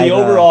 For the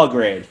overall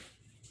grade,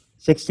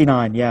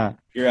 69. Yeah,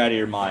 you're out of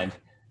your mind.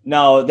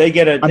 No, they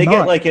get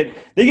like an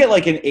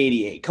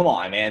 88. Come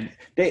on, man.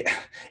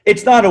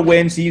 It's not a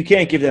win, so you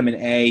can't give them an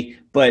A.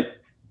 But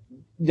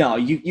no,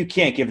 you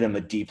can't give them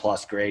a D+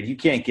 grade. You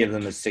can't give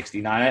them a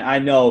 69. I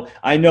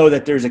know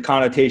that there's a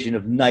connotation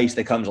of nice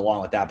that comes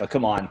along with that, but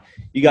come on,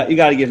 you got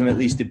to give them at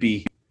least a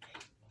B.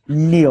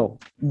 Neil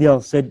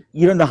said,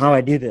 you don't know how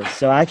I do this.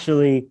 So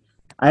actually,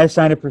 I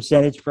assign a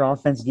percentage for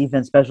offense,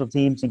 defense, special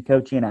teams, and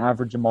coaching and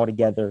average them all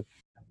together.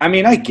 I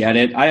mean, I get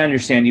it. I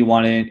understand you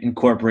want to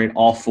incorporate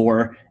all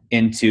 4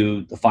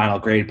 into the final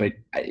grade, but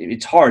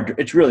it's hard.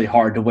 It's really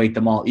hard to weight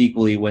them all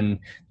equally when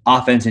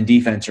offense and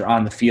defense are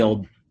on the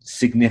field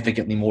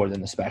significantly more than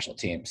the special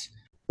teams.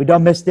 We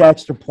don't miss the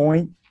extra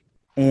point,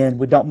 and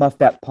we don't muff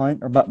that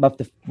punt or muff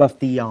the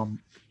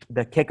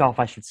kickoff,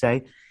 I should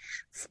say.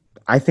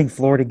 I think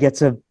Florida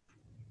gets a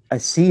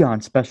C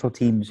on special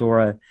teams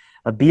or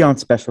a B on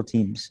special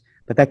teams,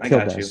 but that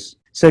killed us.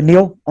 So,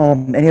 Neil,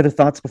 any other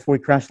thoughts before we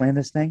crash land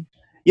this thing?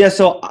 Yeah,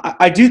 so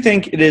I do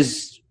think it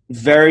is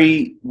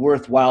very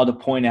worthwhile to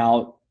point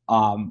out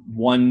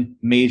one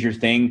major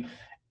thing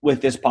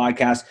with this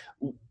podcast.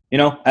 You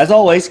know, as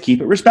always,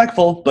 keep it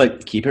respectful,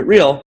 but keep it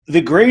real.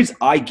 The grades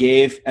I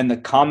gave and the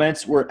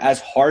comments were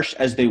as harsh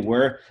as they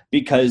were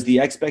because the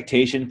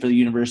expectation for the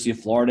University of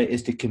Florida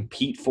is to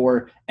compete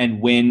for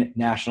and win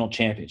national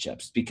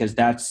championships because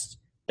that's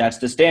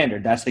the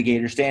standard. That's the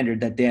Gator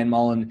standard that Dan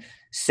Mullen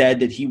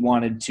said that he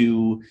wanted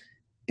to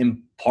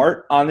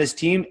impart on this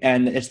team,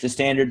 and it's the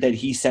standard that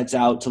he sets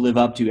out to live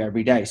up to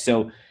every day.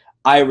 So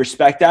I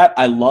respect that.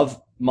 I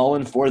love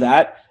Mullen for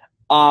that.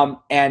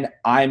 And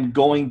I'm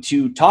going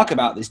to talk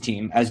about this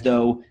team as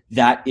though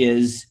that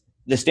is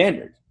the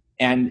standard.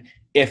 And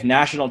if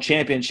national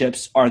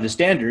championships are the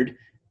standard,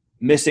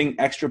 missing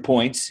extra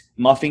points,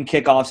 muffing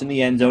kickoffs in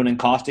the end zone and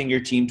costing your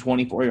team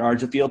 24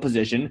 yards of field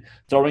position,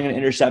 throwing an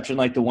interception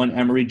like the one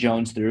Emory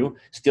Jones threw,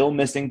 still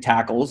missing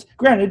tackles,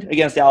 granted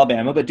against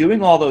Alabama, but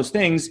doing all those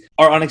things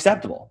are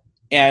unacceptable.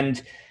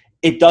 And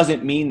it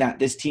doesn't mean that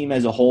this team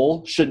as a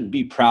whole shouldn't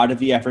be proud of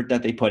the effort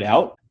that they put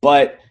out.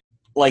 But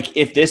like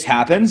if this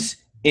happens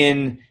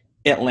in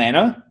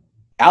Atlanta,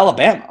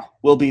 Alabama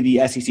will be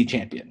the SEC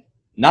champion,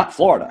 not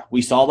Florida.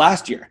 We saw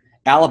last year.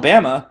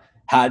 Alabama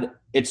had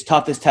its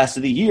toughest test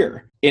of the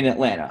year in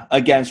Atlanta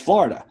against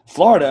Florida.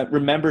 Florida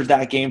remembers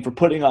that game for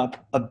putting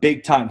up a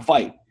big-time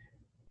fight.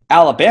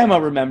 Alabama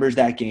remembers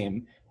that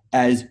game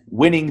as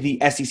winning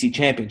the SEC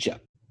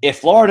championship. If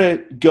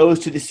Florida goes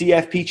to the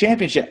CFP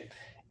championship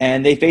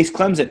and they face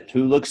Clemson,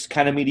 who looks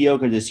kind of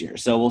mediocre this year,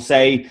 so we'll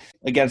say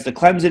against the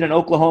Clemson and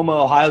Oklahoma,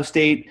 Ohio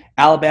State,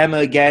 Alabama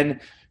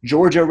again,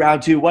 Georgia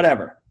round 2,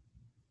 whatever.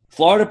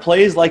 Florida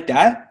plays like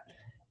that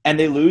and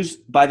they lose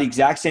by the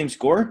exact same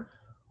score,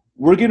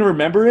 we're going to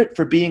remember it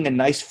for being a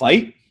nice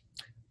fight.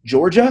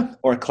 Georgia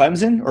or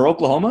Clemson or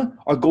Oklahoma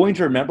are going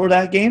to remember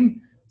that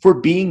game for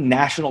being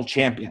national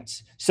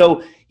champions.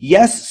 So,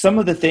 yes, some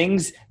of the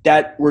things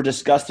that were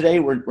discussed today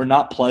were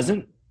not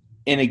pleasant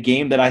in a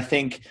game that I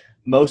think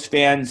most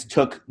fans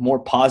took more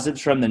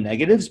positives from than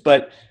negatives,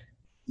 but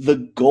the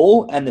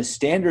goal and the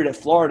standard at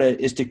Florida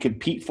is to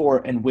compete for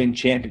and win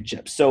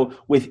championships. So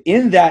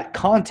within that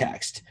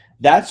context,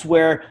 that's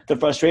where the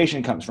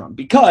frustration comes from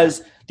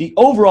because the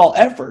overall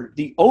effort,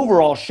 the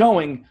overall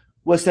showing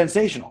was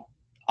sensational.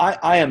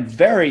 I am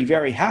very,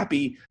 very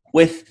happy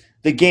with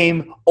the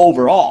game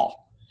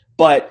overall,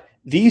 but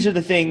these are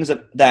the things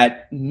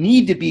that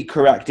need to be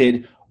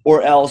corrected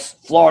or else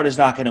Florida's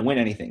not going to win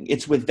anything.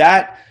 It's with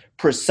that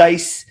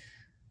precise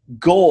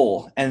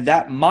goal and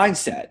that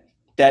mindset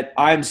that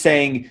I'm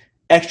saying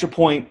extra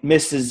point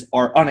misses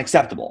are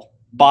unacceptable.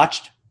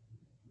 Botched,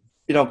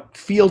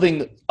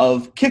 fielding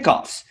of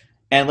kickoffs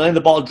and letting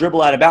the ball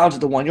dribble out of bounds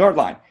at the 1 yard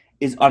line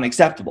is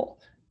unacceptable.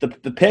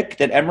 The pick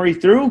that Emory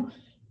threw,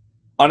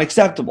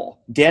 unacceptable.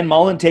 Dan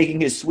Mullen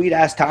taking his sweet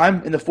ass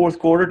time in the fourth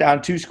quarter,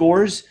 down 2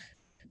 scores,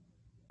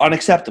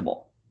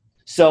 unacceptable.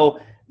 So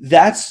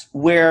that's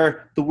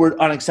where the word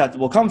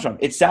unacceptable comes from.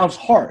 It sounds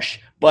harsh,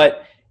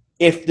 but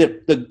if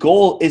the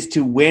goal is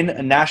to win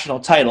a national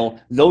title,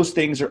 those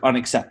things are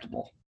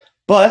unacceptable.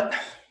 But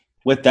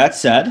with that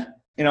said,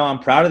 I'm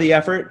proud of the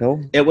effort.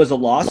 No. It was a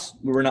loss.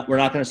 We're not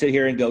going to sit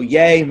here and go,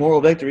 yay,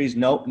 moral victories.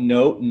 No.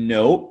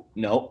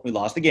 We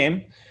lost the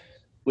game.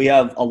 We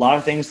have a lot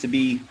of things to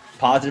be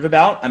positive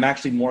about. I'm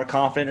actually more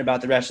confident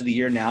about the rest of the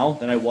year now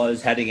than I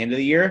was heading into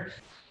the year.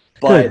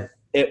 But Good.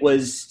 it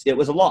was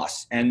a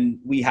loss, and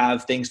we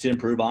have things to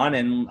improve on,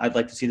 and I'd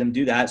like to see them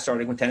do that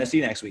starting with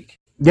Tennessee next week.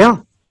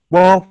 Yeah.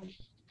 Well,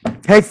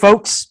 hey,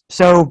 folks.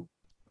 So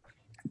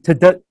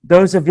to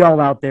those of y'all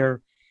out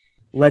there,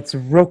 let's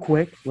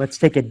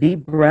take a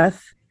deep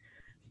breath,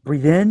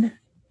 breathe in,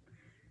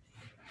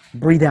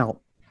 breathe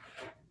out.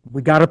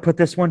 We got to put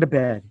this one to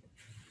bed.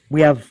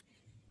 We have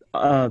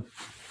a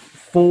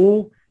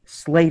full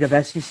slate of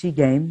SEC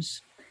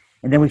games,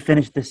 and then we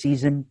finish the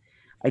season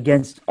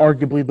against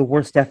arguably the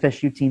worst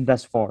FSU team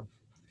thus far.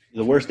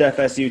 The worst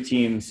FSU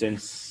team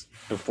since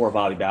before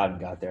Bobby Bowden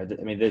got there.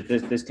 I mean,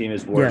 this team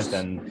is worse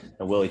than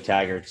Willie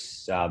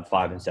Taggart's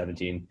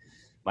 5-17.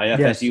 My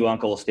FSU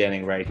uncle is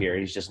standing right here.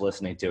 He's just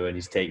listening to it.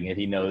 He's taking it.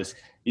 He knows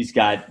he's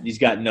got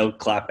no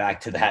clap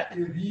back to that.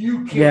 If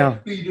you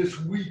can't beat us,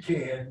 we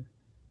can.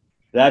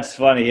 That's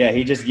funny. Yeah,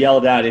 he just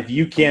yelled out, "If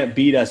you can't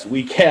beat us,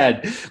 we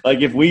can."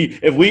 Like if we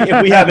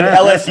have an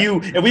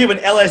LSU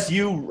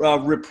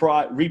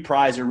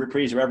reprise or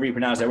reprise, however you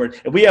pronounce that word.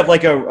 If we have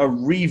like a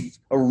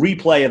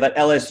replay of that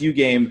LSU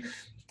game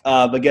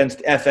against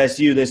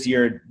FSU this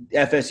year,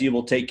 FSU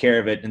will take care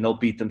of it and they'll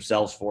beat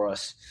themselves for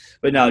us.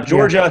 But no,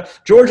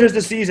 Georgia's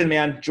the season,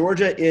 man.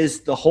 Georgia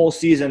is the whole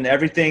season.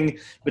 Everything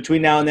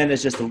between now and then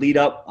is just a lead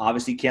up.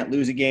 Obviously, can't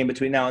lose a game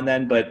between now and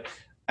then, but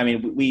I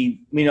mean,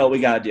 we know what we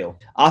got to do.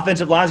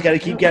 Offensive line's got to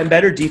keep getting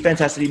better. Defense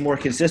has to be more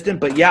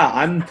consistent. But yeah,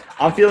 I'm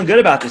feeling good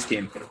about this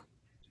team.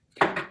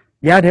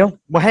 Yeah, I do.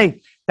 Well,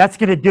 hey, that's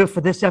going to do it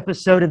for this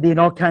episode of the In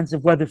All Kinds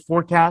of Weather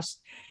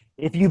Forecast.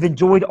 If you've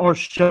enjoyed our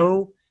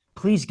show,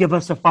 please give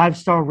us a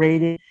 5-star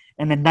rating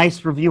and a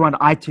nice review on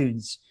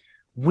iTunes.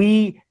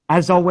 We,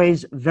 as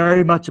always,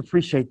 very much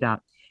appreciate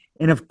that.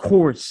 And of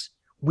course,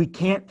 we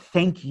can't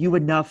thank you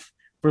enough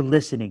for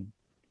listening.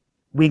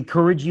 We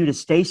encourage you to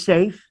stay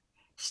safe,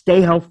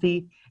 stay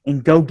healthy,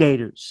 and go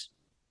Gators.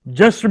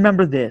 Just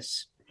remember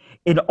this.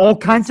 In all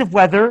kinds of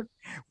weather,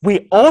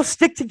 we all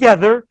stick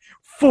together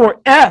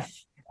for FLORIDA.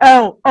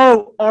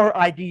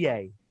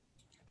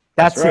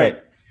 That's right.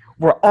 it.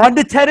 We're on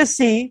to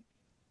Tennessee.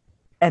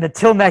 And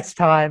until next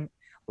time,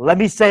 let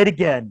me say it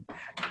again.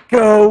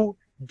 Go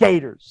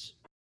Gators.